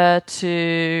want her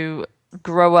to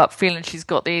grow up feeling she's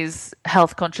got these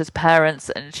health conscious parents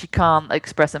and she can't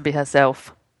express and be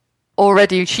herself.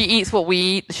 Already, she eats what we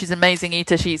eat. She's an amazing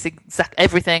eater. She eats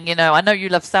everything. I know you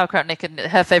love sauerkraut, Nick, and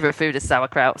her favorite food is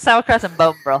sauerkraut. Sauerkraut and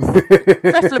bone broth.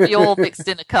 Preferably all mixed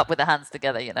in a cup with the hands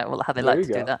together, how they like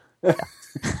to do that.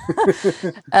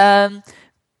 Yeah.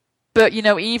 But,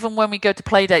 even when we go to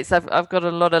play dates, I've got a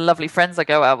lot of lovely friends I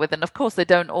go out with. And, of course, they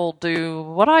don't all do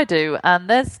what I do. And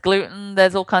there's gluten.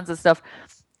 There's all kinds of stuff.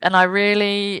 And I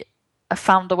really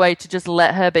found a way to just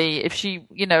let her be. If she,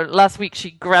 last week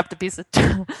she grabbed a piece of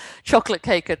chocolate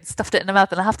cake and stuffed it in her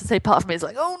mouth, and I have to say part of me is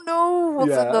like, oh no,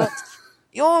 what's in that?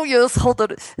 Oh yes, hold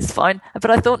on, it's fine.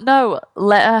 But I thought, no,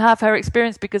 let her have her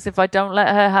experience, because if I don't let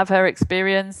her have her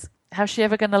experience, how's she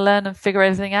ever going to learn and figure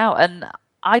everything out? And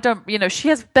I don't, she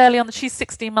has she's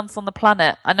 16 months on the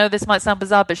planet. I know this might sound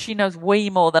bizarre, but she knows way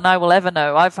more than I will ever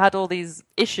know. I've had all these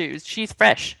issues. She's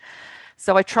fresh.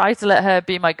 So I try to let her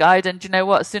be my guide. And do you know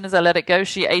what? As soon as I let it go,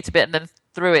 she ate a bit and then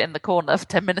threw it in the corner for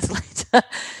 10 minutes later.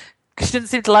 She didn't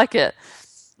seem to like it.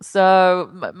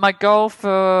 So my goal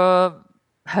for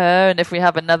her, and if we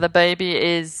have another baby,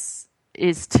 is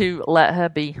to let her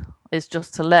be. Is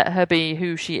just to let her be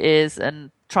who she is and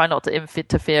try not to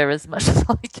interfere as much as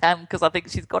I can, because I think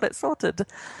she's got it sorted.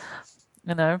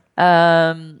 And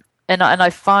I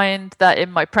find that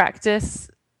in my practice,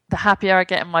 the happier I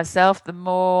get in myself, the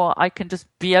more I can just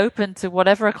be open to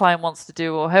whatever a client wants to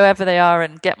do or whoever they are,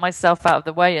 and get myself out of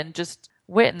the way and just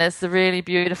witness the really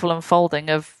beautiful unfolding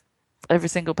of every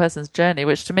single person's journey,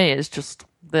 which to me is just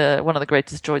one of the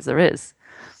greatest joys there is.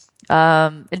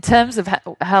 In terms of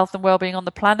health and well-being on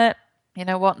the planet, you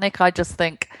know what, Nick? I just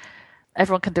think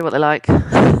everyone can do what they like.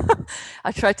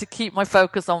 I try to keep my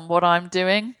focus on what I'm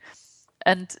doing.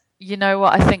 And you know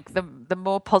what? I think the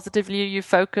more positively you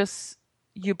focus,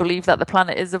 you believe that the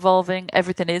planet is evolving,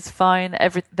 everything is fine.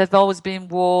 There've always been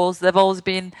wars, there've always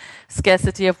been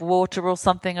scarcity of water or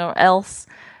something or else.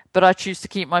 But I choose to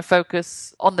keep my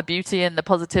focus on the beauty and the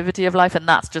positivity of life, and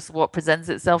that's just what presents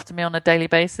itself to me on a daily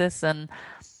basis. And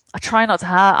I try not to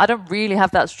I don't really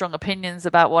have that strong opinions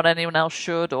about what anyone else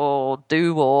should or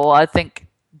do, or I think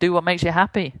do what makes you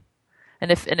happy.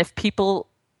 And if people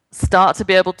start to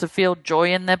be able to feel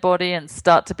joy in their body and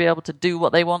start to be able to do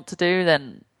what they want to do,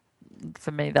 then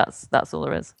for me, that's all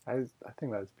there is. I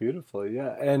think that's beautiful,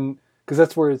 yeah. And because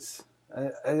that's where it's.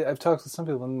 I've talked to some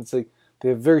people, and it's like they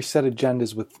have very set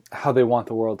agendas with how they want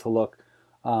the world to look.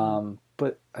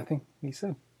 But I think you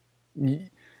said you're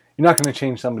not going to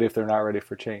change somebody if they're not ready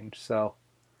for change. So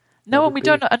no, and we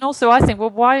don't. And also, I think, well,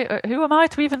 why? Who am I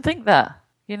to even think that?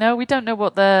 You know, we don't know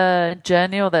what their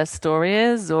journey or their story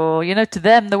is, or to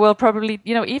them, the world probably,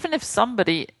 even if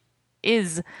somebody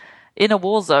is in a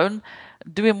war zone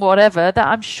doing whatever, that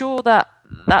I'm sure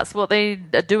that's what they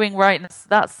are doing right, and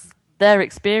that's their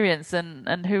experience,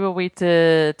 and who are we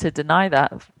to deny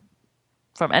that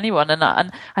from anyone? And I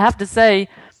have to say,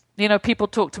 people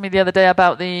talked to me the other day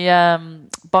about the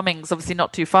bombings, obviously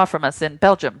not too far from us in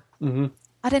Belgium. Mm-hmm.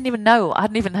 I didn't even know. I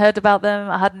hadn't even heard about them.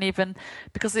 I hadn't even,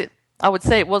 because I would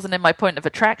say it wasn't in my point of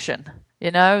attraction,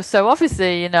 So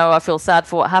obviously, I feel sad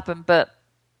for what happened, but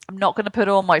I'm not going to put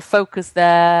all my focus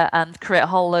there and create a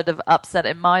whole load of upset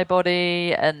in my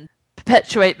body and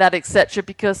perpetuate that, etc.,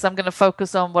 because I'm going to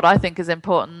focus on what I think is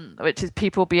important, which is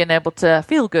people being able to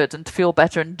feel good and to feel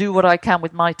better and do what I can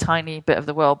with my tiny bit of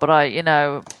the world. But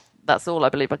that's all I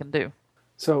believe I can do.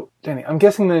 So, Danny, I'm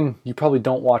guessing then you probably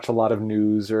don't watch a lot of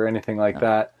news or anything like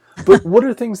that. But what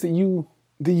are things that you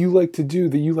like to do,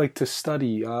 that you like to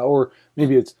study, or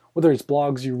maybe it's whether it's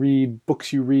blogs you read,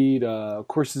 books you read,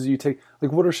 courses you take.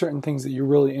 Like, what are certain things that you're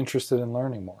really interested in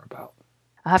learning more about?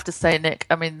 I have to say, Nick,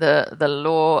 I mean, the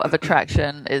law of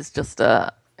attraction is just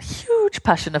a huge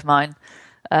passion of mine.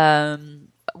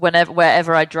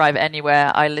 Wherever I drive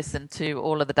anywhere, I listen to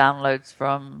all of the downloads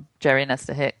from Jerry and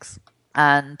Esther Hicks.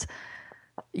 And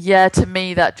yeah, to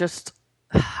me, that just,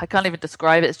 I can't even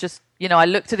describe it. It's just, I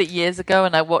looked at it years ago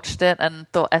and I watched it and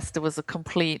thought Esther was a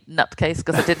complete nutcase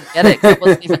because I didn't get it. It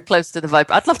wasn't even close to the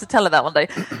vibration. I'd love to tell her that one day.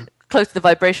 Close to the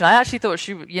vibration. I actually thought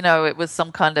she, it was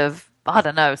some kind of, I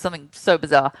don't know, something so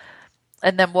bizarre.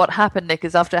 And then what happened, Nick,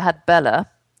 is after I had Bella,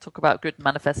 talk about good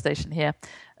manifestation here,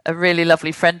 a really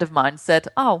lovely friend of mine said,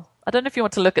 oh, I don't know if you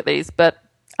want to look at these, but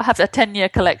I have a 10-year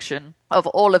collection of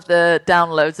all of the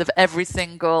downloads of every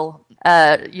single,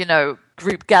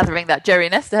 group gathering that Jerry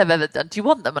and Esther have ever done. Do you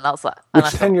want them? And I was like...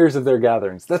 Which 10 years of their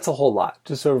gatherings? That's a whole lot,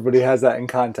 just so everybody has that in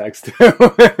context.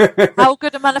 How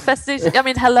good a manifestation. I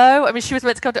mean, hello? I mean, she was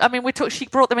meant to come to... I mean, she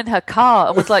brought them in her car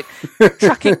and was like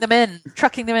trucking them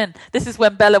in. This is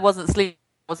when Bella wasn't sleeping,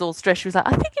 was all stressed. She was like,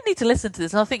 I think you need to listen to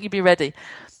this and I think you'd be ready.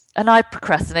 And I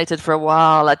procrastinated for a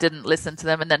while. I didn't listen to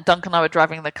them. And then Duncan and I were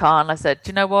driving in the car and I said, do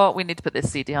you know what? We need to put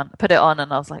this CD on. Put it on.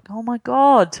 And I was like, oh my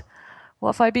God,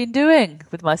 what have I been doing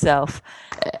with myself?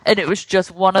 And it was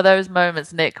just one of those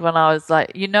moments, Nick, when I was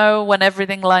like, when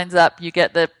everything lines up, you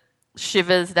get the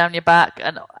shivers down your back.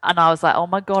 And I was like, oh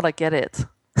my God, I get it.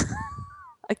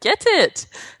 I get it.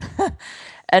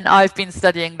 And I've been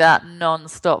studying that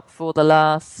non-stop for the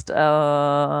last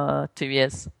 2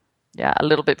 years. Yeah, a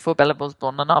little bit before Bella was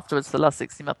born, and afterwards the last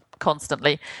 60 months,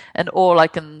 constantly. And all I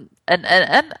can, and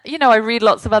I read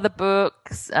lots of other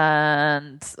books,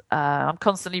 and I'm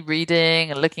constantly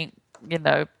reading and looking,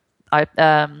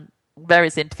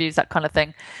 various interviews, that kind of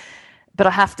thing. But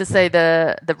I have to say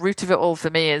the root of it all for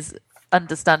me is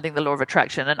understanding the law of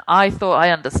attraction. And I thought I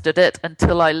understood it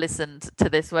until I listened to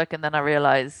this work, and then I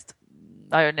realized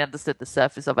I only understood the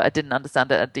surface of it. I didn't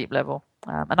understand it at a deep level.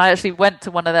 And I actually went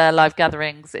to one of their live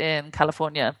gatherings in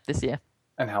California this year.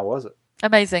 And how was it?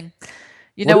 Amazing.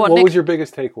 What was your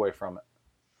biggest takeaway from it?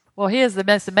 Well, here's the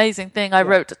most amazing thing. I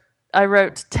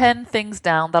wrote 10 things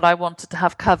down that I wanted to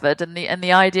have covered. And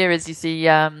the idea is, you see,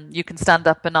 you can stand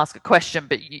up and ask a question,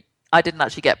 but I didn't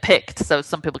actually get picked. So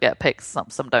some people get picked, some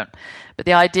don't. But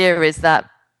the idea is that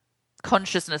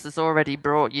consciousness has already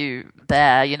brought you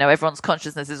there. Everyone's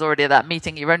consciousness is already at that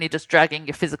meeting. You're only just dragging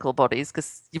your physical bodies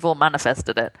because you've all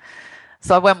manifested it.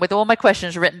 So I went with all my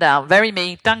questions written down, very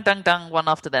me, dung, dung, dung, one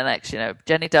after the next.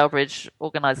 Jenny Delbridge,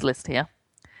 organized list here.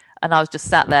 And I was just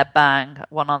sat there, bang,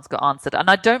 one answer got answered. And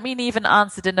I don't mean even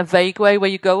answered in a vague way where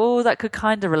you go, oh, that could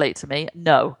kind of relate to me.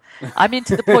 No. I mean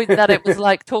to the point that it was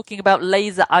like talking about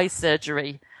laser eye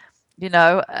surgery.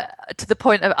 To the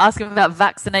point of asking about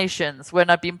vaccinations, when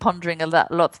I've been pondering a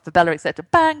lot for Bella, etc.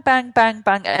 Bang, bang, bang,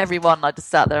 bang, everyone. I just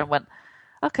sat there and went,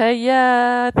 okay,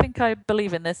 yeah, I think I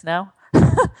believe in this now.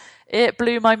 It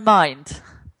blew my mind.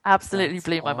 Absolutely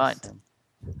blew my mind.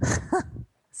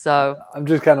 So I'm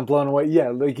just kind of blown away. Yeah,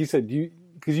 like you said,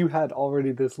 because you had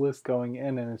already this list going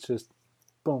in, and it's just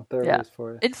boom, there it is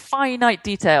for you. In finite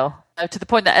detail, to the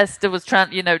point that Esther was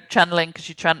channeling, because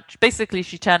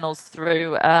she channels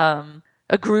through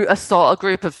a group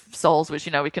of souls, which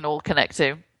we can all connect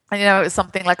to. And it was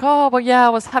something like, oh well, yeah, I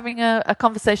was having a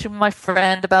conversation with my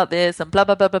friend about this, and blah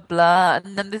blah blah blah blah.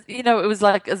 And then it was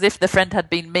like as if the friend had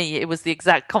been me. It was the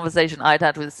exact conversation I'd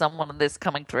had with someone, and this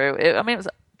coming through. It was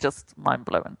just mind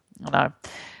blowing. No.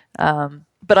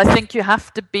 But I think you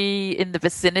have to be in the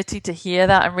vicinity to hear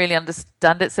that and really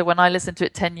understand it. So when I listened to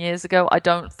it 10 years ago, I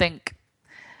don't think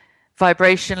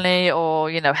vibrationally or,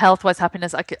 health-wise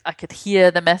happiness, I could hear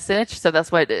the message. So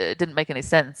that's why it didn't make any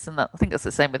sense. And I think that's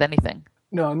the same with anything.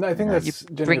 No, and I think that's you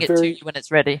bring it to you when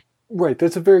it's ready. Right.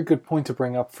 That's a very good point to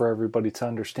bring up for everybody to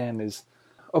understand is,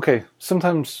 okay,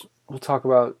 sometimes we'll talk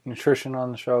about nutrition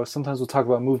on the show. Sometimes we'll talk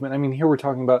about movement. I mean, here we're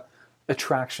talking about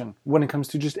attraction when it comes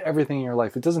to just everything in your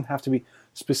life. It doesn't have to be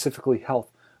specifically health.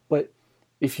 But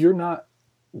if you're not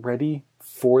ready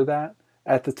for that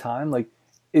at the time, like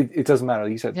it doesn't matter.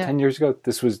 Like you said, 10 years ago,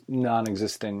 this was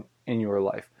non-existing in your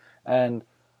life. And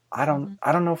I don't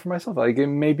know for myself. Like it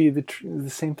may be the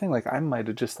same thing. Like I might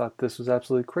have just thought this was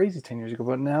absolutely crazy 10 years ago,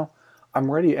 but now I'm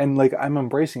ready and like I'm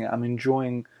embracing it. I'm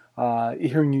enjoying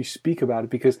hearing you speak about it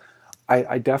because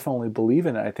I definitely believe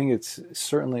in it. I think it's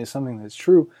certainly something that's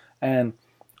true, and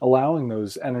allowing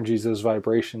those energies, those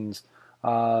vibrations,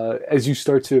 as you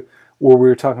start to, what we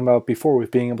were talking about before with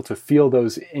being able to feel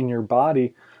those in your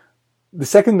body, the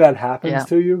second that happens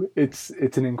to you, it's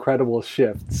an incredible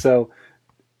shift. So,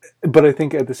 but I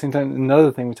think at the same time,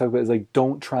 another thing we talk about is like,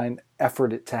 don't try and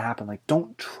effort it to happen. Like,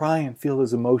 don't try and feel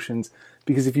those emotions,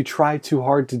 because if you try too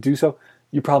hard to do so,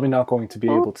 you're probably not going to be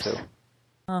able to.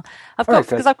 I've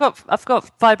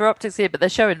got fiber optics here, but they're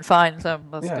showing fine, so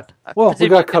that's good. Well, we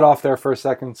got cut off there for a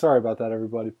second. Sorry about that,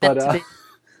 everybody. But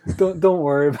don't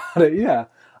worry about it. Yeah.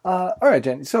 All right,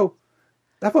 Jenny. So,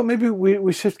 how about maybe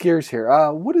we shift gears here?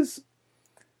 What is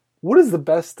the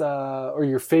best or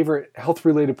your favorite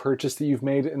health-related purchase that you've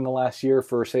made in the last year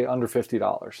for, say, under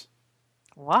 $50?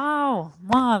 Wow,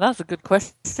 that's a good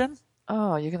question.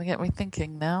 Oh, you're going to get me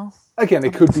thinking now. Again,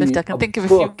 it could be I can think of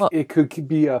book. A few. It could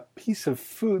be a piece of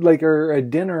food, like or a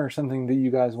dinner or something that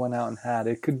you guys went out and had.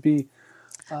 It could be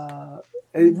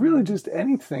really just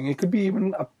anything. It could be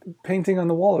even a painting on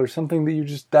the wall or something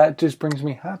that just brings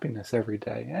me happiness every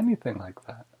day. Anything like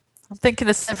that. I'm thinking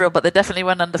of several, but they definitely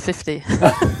went under 50.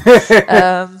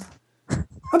 How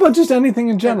about just anything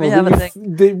in general?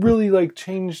 They really like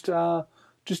changed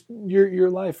just your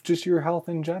life, just your health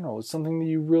in general. It's something that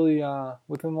you really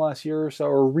within the last year or so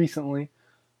or recently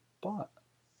bought.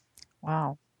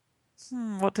 Wow.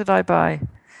 What did I buy?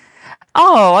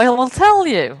 Oh, I will tell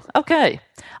you. Okay.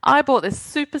 I bought this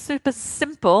super, super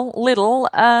simple little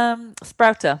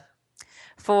sprouter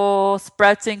for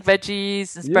sprouting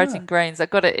veggies and sprouting grains. I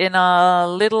got it in a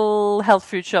little health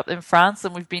food shop in France,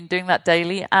 and we've been doing that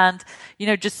daily. And,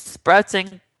 just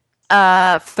sprouting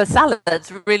for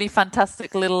salads, really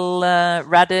fantastic little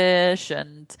radish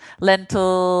and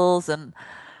lentils, and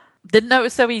didn't know it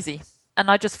was so easy. And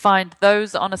I just find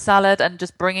those on a salad and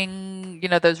just bringing,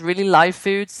 those really live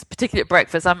foods, particularly at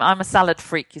breakfast. I'm a salad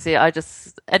freak, you see.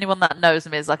 Anyone that knows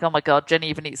me is like, oh my God, Jenny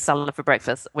even eats salad for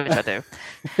breakfast, which I do.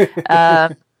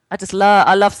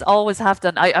 Always have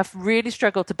done. I've really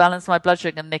struggled to balance my blood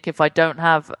sugar, Nick, if I don't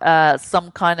have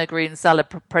some kind of green salad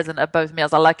present at both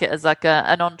meals. I like it as like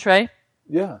an entree.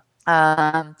 Yeah.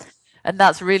 And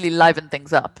that's really livened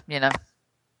things up,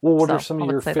 Well, what are some of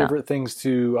your favorite things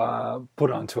to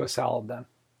put onto a salad then?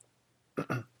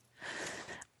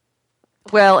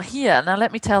 Well, now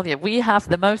let me tell you, we have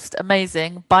the most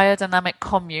amazing biodynamic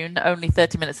commune only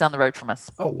 30 minutes down the road from us.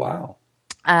 Oh, wow.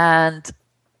 And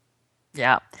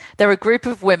they're a group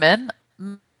of women.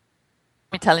 I'm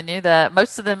telling you that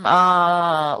most of them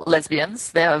are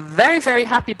lesbians. They're a very, very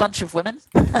happy bunch of women.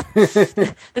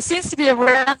 There seems to be a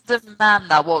random man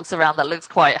that walks around that looks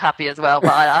quite happy as well,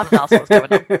 but I haven't asked what's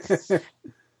going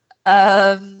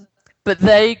on. But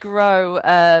they grow,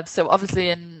 so obviously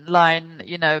in line,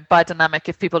 biodynamic,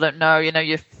 if people don't know,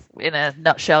 you're in a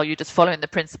nutshell, you're just following the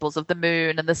principles of the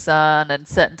moon and the sun and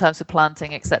certain types of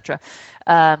planting, etc.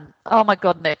 Oh my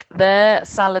God, Nick, their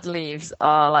salad leaves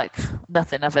are like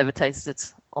nothing I've ever tasted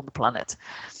on the planet.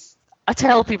 I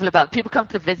tell people people come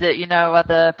to visit,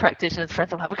 other practitioners,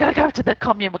 friends. I'm like, we're going to go to the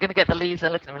commune, we're going to get the leaves. They're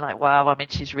looking at me like, wow, I mean,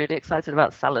 she's really excited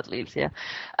about salad leaves here.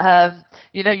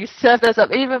 You serve those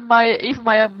up. Even my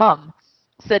own mum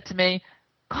said to me,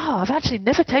 oh, I've actually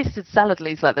never tasted salad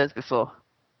leaves like those before.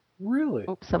 Really?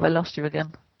 Oops, have I lost you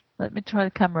again? Let me try the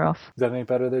camera off. Is that any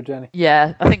better there, Jenny?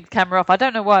 Yeah, I think camera off. I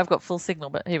don't know why I've got full signal,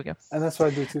 but here we go. And that's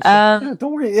what I do too. So,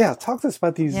 don't worry. Yeah, talk to us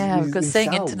about these. Yeah, because these saying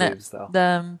salad internet, leaves, though.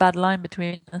 the bad line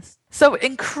between us. So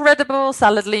incredible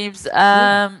salad leaves,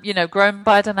 grown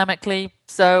biodynamically.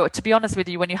 So to be honest with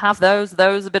you, when you have those,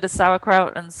 a bit of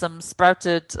sauerkraut and some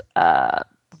sprouted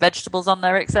vegetables on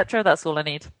there, etc. That's all I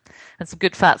need, and some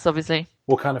good fats, obviously.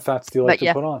 What kind of fats do you like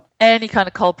to put on? Any kind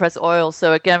of cold pressed oil.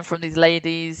 So again, from these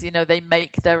ladies, they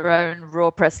make their own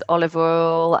raw pressed olive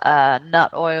oil,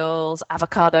 nut oils,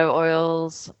 avocado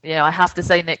oils. I have to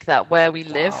say, Nick, that where we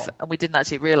live, and we didn't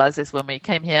actually realize this when we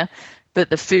came here, but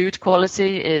the food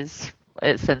quality it's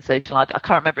sensational. I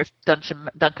can't remember if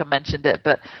Duncan mentioned it,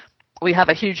 but we have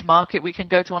a huge market we can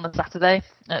go to on a Saturday.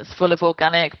 It's full of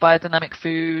organic, biodynamic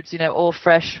foods, all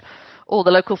fresh. All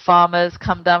the local farmers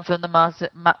come down from the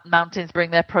mountains,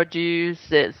 bring their produce.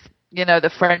 It's,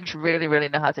 the French really, really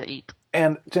know how to eat.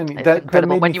 And Jenny, it's that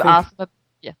incredible. made When me you think... ask them,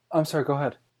 yeah. I'm sorry, go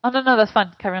ahead. Oh, no, that's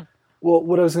fine. Carry on. Well,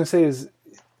 what I was going to say is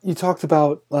you talked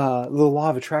about the law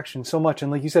of attraction so much. And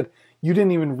like you said, you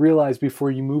didn't even realize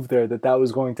before you moved there that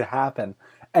was going to happen.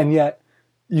 And yet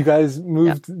you guys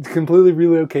moved, completely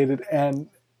relocated, and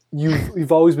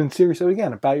you've always been serious, so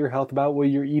again, about your health, about what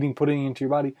you're eating, putting into your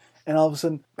body. And all of a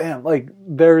sudden, bam,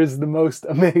 there is the most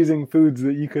amazing foods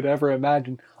that you could ever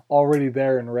imagine already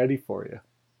there and ready for you.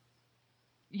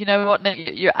 You know what,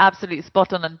 Nick? You're absolutely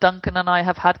spot on. And Duncan and I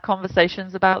have had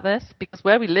conversations about this because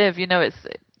where we live, it's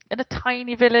in a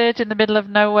tiny village in the middle of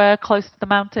nowhere, close to the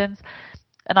mountains.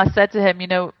 And I said to him,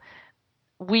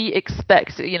 we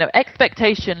expect,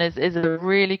 expectation is a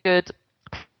really good,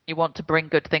 you want to bring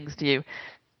good things to you.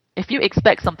 If you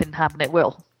expect something to happen, it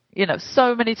will.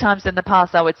 So many times in the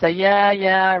past, I would say,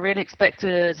 I really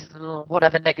expected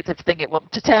whatever negative thing it was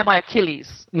to tear my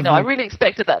Achilles. I really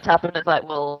expected that to happen. It's like,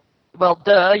 well,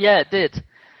 duh, yeah, it did.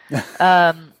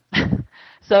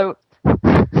 So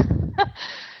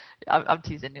I'm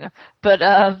teasing,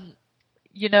 but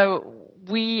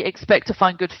we expect to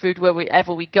find good food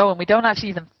wherever we go, and we don't actually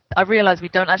even. I realize we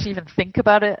don't actually even think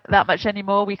about it that much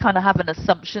anymore. We kind of have an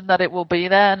assumption that it will be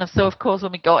there, and so of course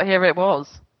when we got here, it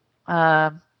was.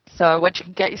 So once you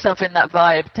can get yourself in that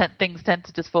vibe, things tend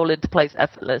to just fall into place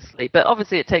effortlessly. But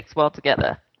obviously, it takes a while to get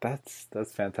there. That's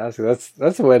fantastic.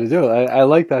 That's the way to do it. I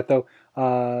like that though.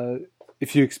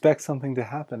 If you expect something to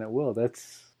happen, it will.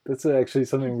 That's actually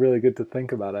something really good to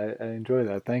think about. I enjoy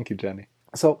that. Thank you, Jenny.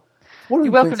 So,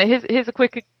 you're welcome. Here's a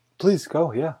quick. Please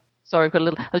go. Yeah. Sorry,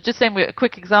 I was just saying a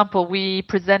quick example. We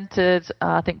presented,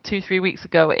 I think 2-3 weeks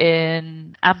ago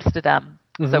in Amsterdam.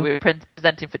 So we were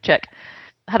presenting for Czech.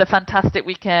 Had a fantastic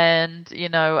weekend.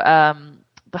 The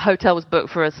hotel was booked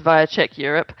for us via Czech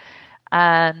Europe,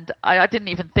 and I didn't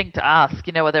even think to ask,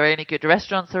 were there any good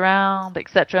restaurants around,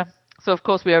 etc. So of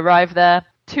course we arrived there.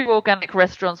 2 organic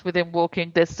restaurants within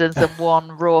walking distance and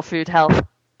 1 raw food health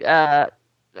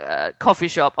coffee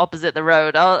shop opposite the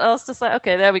road. I was just like,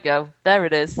 okay, there we go, there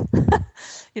it is.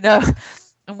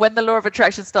 And when the law of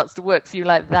attraction starts to work for you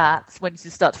like that, when you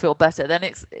start to feel better, then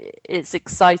it's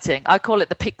exciting. I call it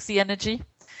the pixie energy.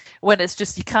 When it's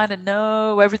just, you kind of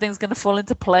know everything's going to fall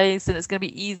into place and it's going to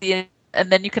be easy,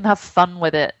 and then you can have fun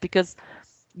with it. Because,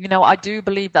 I do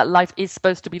believe that life is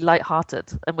supposed to be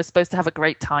lighthearted, and we're supposed to have a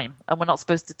great time, and we're not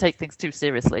supposed to take things too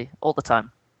seriously all the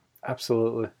time.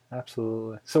 Absolutely.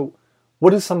 So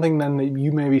what is something then that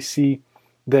you maybe see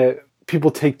that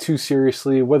people take too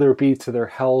seriously, whether it be to their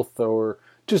health or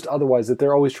just otherwise, that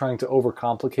they're always trying to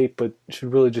overcomplicate, but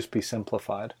should really just be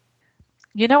simplified?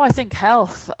 I think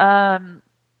health.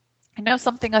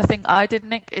 Something I think I did,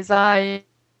 Nick, is I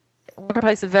went to a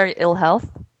place of very ill health,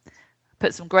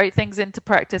 put some great things into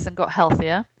practice and got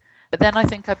healthier. But then I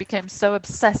think I became so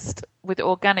obsessed with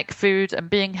organic food and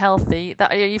being healthy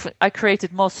that I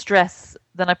created more stress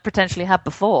than I potentially had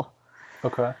before.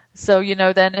 Okay. So,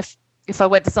 then if I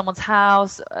went to someone's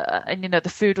house and, the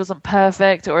food wasn't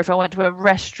perfect, or if I went to a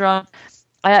restaurant,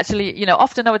 I actually,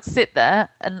 often I would sit there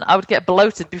and I would get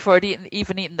bloated before I'd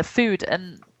even eaten the food.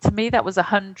 And to me, that was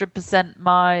 100%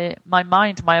 my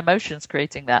mind, my emotions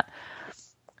creating that.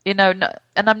 And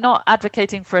I'm not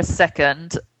advocating for a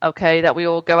second, okay, that we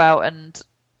all go out and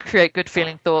create good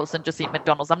feeling thoughts and just eat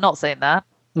McDonald's. I'm not saying that.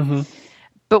 Mm-hmm.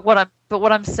 But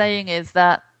what I'm saying is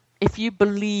that if you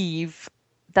believe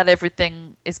that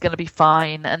everything is going to be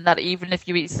fine, and that even if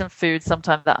you eat some food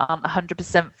sometimes that aren't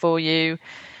 100% for you,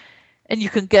 and you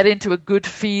can get into a good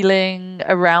feeling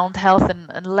around health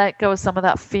and let go of some of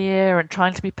that fear and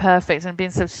trying to be perfect and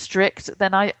being so strict,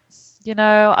 then I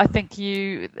think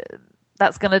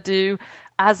that's going to do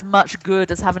as much good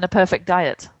as having a perfect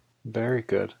diet. Very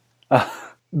good.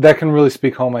 That can really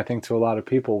speak home, I think, to a lot of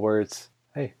people, where it's,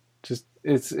 hey,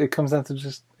 it comes down to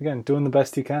just, again, doing the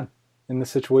best you can in the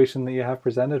situation that you have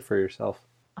presented for yourself.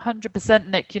 100%,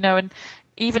 Nick. And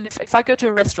even if I go to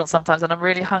a restaurant sometimes and I'm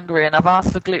really hungry and I've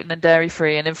asked for gluten and dairy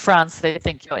free, and in France they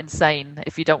think you're insane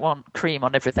if you don't want cream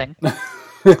on everything.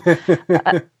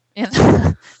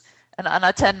 And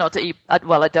I tend not to eat,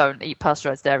 well, I don't eat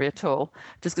pasteurized dairy at all,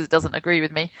 just because it doesn't agree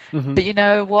with me. But you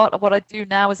know what? What I do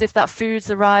now is if that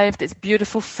food's arrived, it's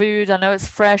beautiful food, I know it's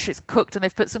fresh, it's cooked, and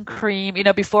they've put some cream,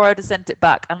 before I'd have sent it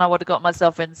back, and I would have got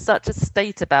myself in such a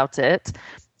state about it,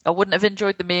 I wouldn't have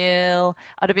enjoyed the meal,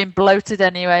 I'd have been bloated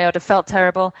anyway, I'd have felt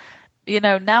terrible.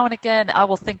 Now and again, I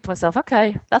will think to myself,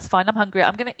 okay, that's fine, I'm hungry,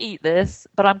 I'm going to eat this,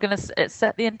 but I'm going to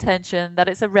set the intention that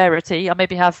it's a rarity. I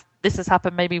maybe have, this has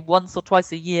happened maybe once or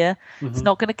twice a year. It's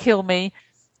not going to kill me,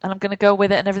 and I'm going to go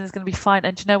with it, and everything's going to be fine.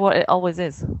 And do you know what? It always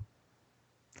is.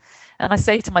 And I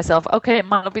say to myself, okay, it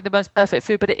might not be the most perfect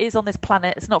food, but it is on this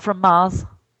planet. It's not from Mars.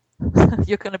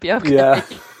 You're going to be okay. Yeah.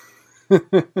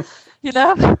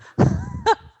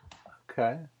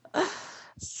 Okay.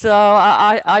 So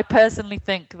I personally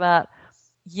think that,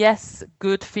 yes,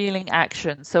 good feeling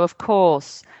action. So of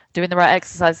course, doing the right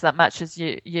exercise that matches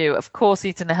you. Of course,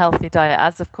 eating a healthy diet,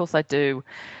 as of course I do.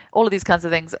 All of these kinds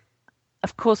of things.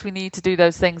 Of course, we need to do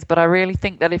those things. But I really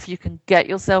think that if you can get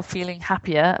yourself feeling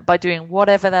happier by doing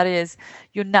whatever that is,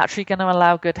 you're naturally going to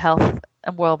allow good health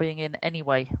and well-being in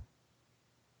anyway.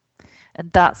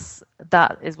 And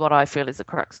that is what I feel is the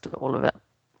crux to all of it.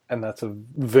 And that's a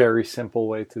very simple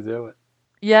way to do it.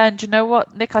 Yeah, and do you know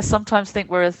what, Nick? I sometimes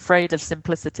think we're afraid of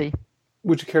simplicity.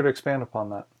 Would you care to expand upon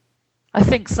that? I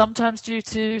think sometimes due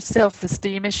to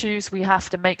self-esteem issues, we have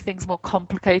to make things more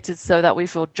complicated so that we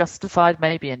feel justified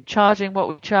maybe in charging what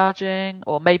we're charging.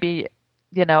 Or maybe,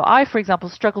 I, for example,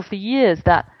 struggled for years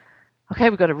that, okay,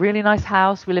 we've got a really nice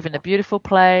house, we live in a beautiful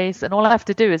place, and all I have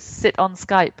to do is sit on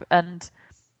Skype and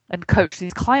coach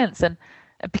these clients. And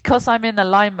because I'm in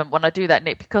alignment when I do that,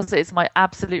 Nick, because it's my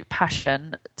absolute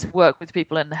passion to work with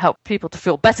people and help people to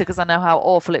feel better, because I know how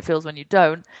awful it feels when you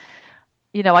don't.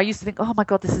 I used to think, oh my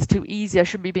God, this is too easy. I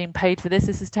shouldn't be being paid for this.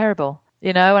 This is terrible.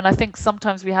 And I think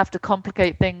sometimes we have to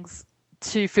complicate things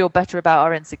to feel better about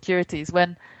our insecurities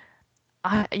when,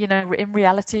 in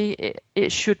reality,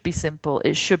 it should be simple.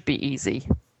 It should be easy.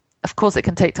 Of course, it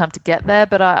can take time to get there,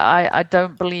 but I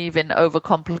don't believe in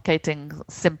overcomplicating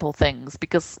simple things,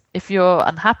 because if you're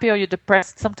unhappy or you're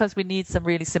depressed, sometimes we need some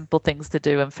really simple things to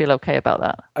do and feel okay about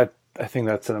that. I think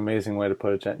that's an amazing way to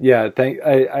put it, Jen. Yeah,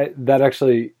 that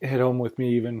actually hit home with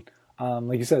me even.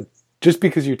 Like you said, just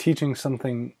because you're teaching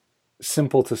something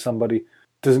simple to somebody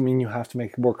doesn't mean you have to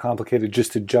make it more complicated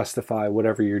just to justify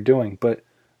whatever you're doing. But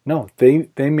no, they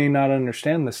may not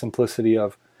understand the simplicity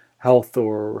of health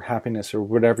or happiness or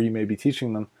whatever you may be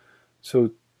teaching them.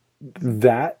 So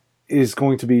that is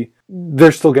going to be,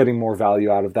 they're still getting more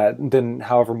value out of that than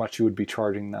however much you would be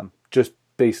charging them, just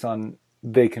based on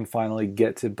they can finally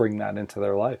get to bring that into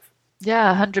their life.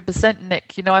 Yeah, 100%,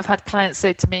 Nick. I've had clients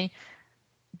say to me,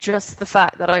 just the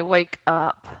fact that I wake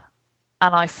up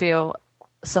and I feel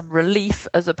some relief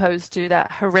as opposed to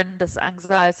that horrendous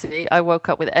anxiety I woke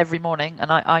up with every morning,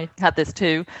 and I had this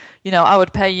too, I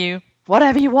would pay you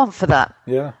whatever you want for that.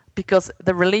 Yeah. Because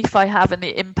the relief I have and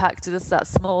the impact that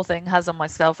small thing has on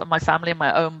myself and my family and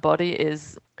my own body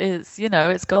is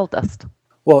it's gold dust.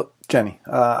 Well, Jenny,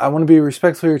 I want to be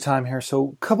respectful of your time here.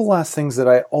 So a couple last things that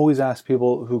I always ask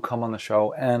people who come on the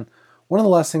show. And one of the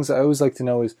last things I always like to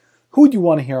know is, who would you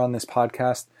want to hear on this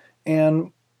podcast?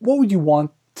 And what would you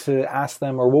want to ask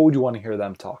them, or what would you want to hear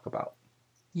them talk about?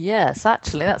 Yes,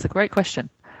 actually, that's a great question.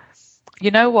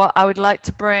 You know what? I would like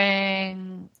to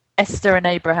bring Esther and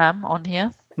Abraham on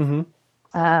here.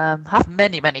 Mm-hmm. Have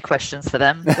many, many questions for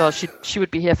them. God, she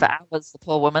would be here for hours, the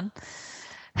poor woman.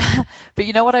 But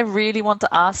you know what I really want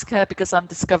to ask her, because I'm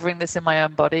discovering this in my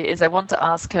own body, is I want to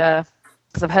ask her,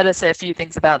 because I've heard her say a few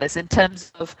things about this in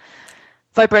terms of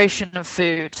vibration of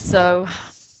food. So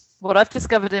what I've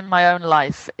discovered in my own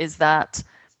life is that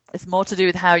it's more to do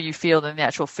with how you feel than the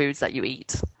actual foods that you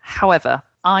eat. However,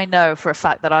 I know for a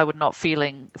fact that I would not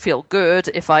feel good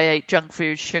if I ate junk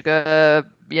food, sugar,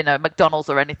 McDonald's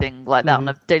or anything like that on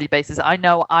a daily basis. I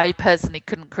know I personally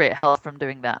couldn't create health from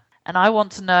doing that. And I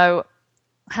want to know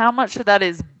how much of that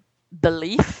is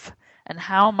belief and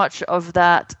how much of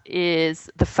that is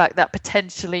the fact that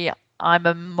potentially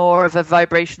I'm more of a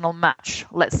vibrational match,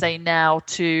 let's say now,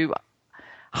 to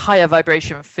higher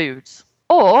vibration foods.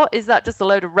 Or is that just a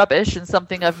load of rubbish and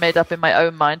something I've made up in my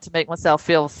own mind to make myself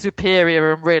feel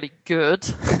superior and really good?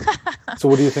 So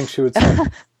what do you think she would say?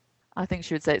 I think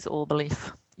she would say it's all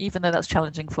belief, even though that's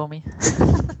challenging for me.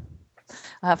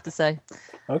 I have to say.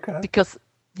 Okay. Because,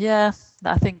 yeah,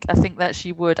 I think that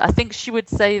she would. I think she would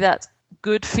say that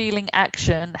good feeling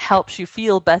action helps you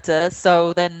feel better,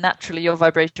 so then naturally your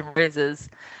vibration raises.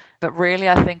 But really,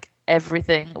 I think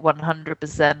everything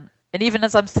 100%. And even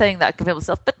as I'm saying that, I can feel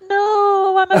myself, but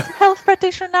no, I'm a health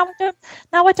practitioner now.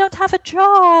 I don't have a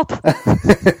job.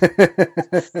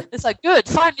 It's like, good.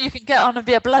 Finally, you can get on and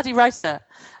be a bloody writer.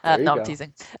 No, I'm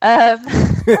teasing. But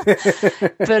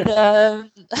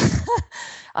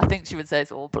I think she would say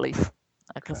it's all belief,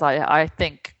 because I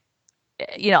think,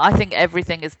 I think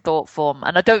everything is thought form,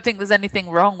 and I don't think there's anything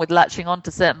wrong with latching on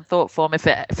to certain thought form if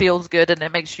it feels good and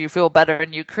it makes you feel better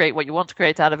and you create what you want to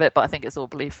create out of it. But I think it's all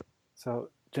belief. So,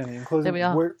 Jenny, in closing,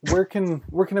 where can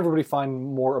everybody find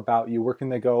more about you? Where can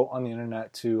they go on the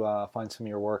internet to find some of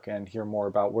your work and hear more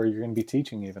about where you're going to be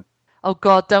teaching even? Oh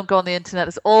God, don't go on the internet.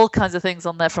 There's all kinds of things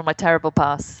on there from my terrible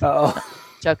past.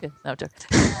 Joking. No, joking.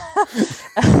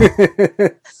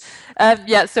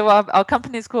 So our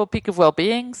company is called Peak of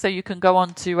Wellbeing. So you can go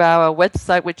on to our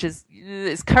website, which is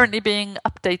currently being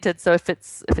updated. So if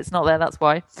it's not there, that's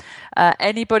why.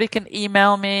 Anybody can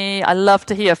email me. I love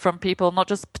to hear from people, not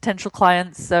just potential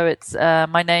clients. So it's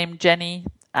my name, Jenny,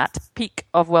 at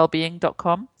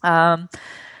peakofwellbeing.com.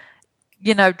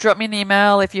 Drop me an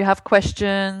email if you have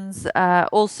questions.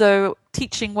 Also,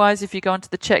 teaching-wise, if you go onto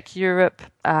the Czech Europe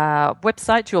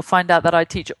website, you'll find out that I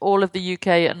teach all of the UK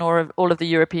and all of the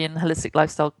European holistic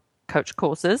lifestyle coach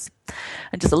courses.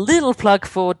 And just a little plug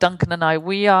for Duncan and I,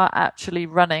 we are actually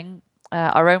running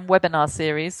our own webinar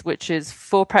series, which is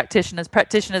for practitioners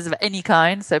of any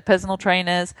kind, so personal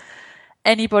trainers,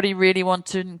 anybody really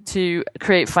wanting to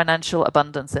create financial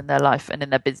abundance in their life and in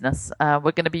their business.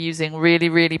 We're going to be using really,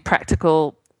 really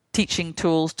practical teaching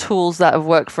tools that have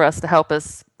worked for us to help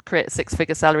us create a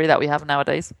six-figure salary that we have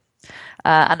nowadays.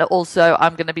 And also,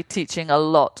 I'm going to be teaching a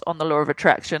lot on the law of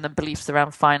attraction and beliefs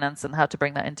around finance and how to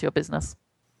bring that into your business.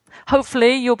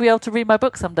 Hopefully, you'll be able to read my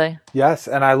book someday. Yes,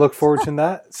 and I look forward to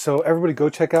that. So everybody go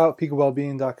check out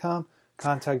peakofwellbeing.com,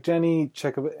 contact Jenny,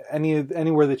 check out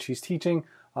anywhere that she's teaching.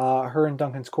 Her and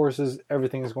Duncan's courses,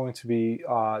 everything is going to be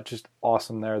just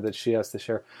awesome there that she has to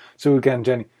share. So again,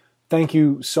 Jenny, thank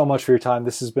you so much for your time.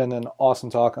 This has been an awesome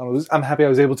talk. I'm happy I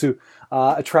was able to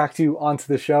attract you onto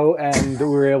the show and we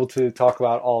were able to talk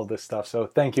about all of this stuff. So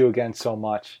thank you again so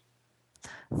much.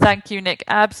 Thank you, Nick.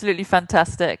 Absolutely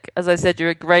fantastic. As I said,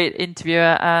 you're a great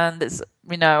interviewer, and it's,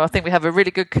 I think we have a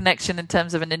really good connection in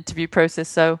terms of an interview process.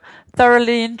 So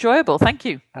thoroughly enjoyable. Thank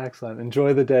you. Excellent.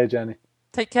 Enjoy the day, Jenny.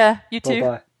 Take care. You too.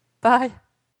 Bye-bye. Bye.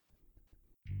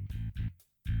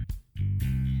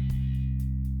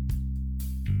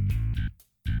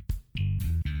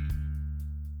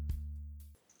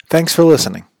 Thanks for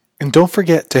listening. And don't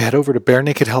forget to head over to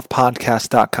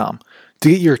barenakedhealthpodcast.com to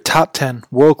get your top 10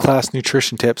 world-class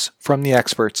nutrition tips from the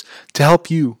experts to help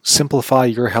you simplify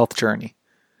your health journey.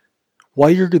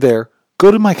 While you're there, go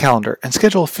to my calendar and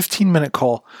schedule a 15-minute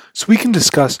call so we can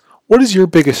discuss what is your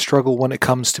biggest struggle when it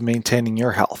comes to maintaining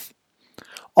your health.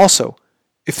 Also,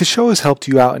 if the show has helped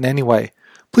you out in any way,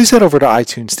 please head over to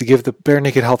iTunes to give the Bare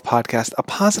Naked Health Podcast a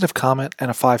positive comment and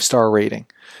a 5-star rating.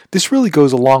 This really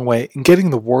goes a long way in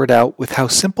getting the word out with how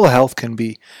simple health can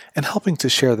be and helping to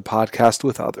share the podcast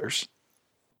with others.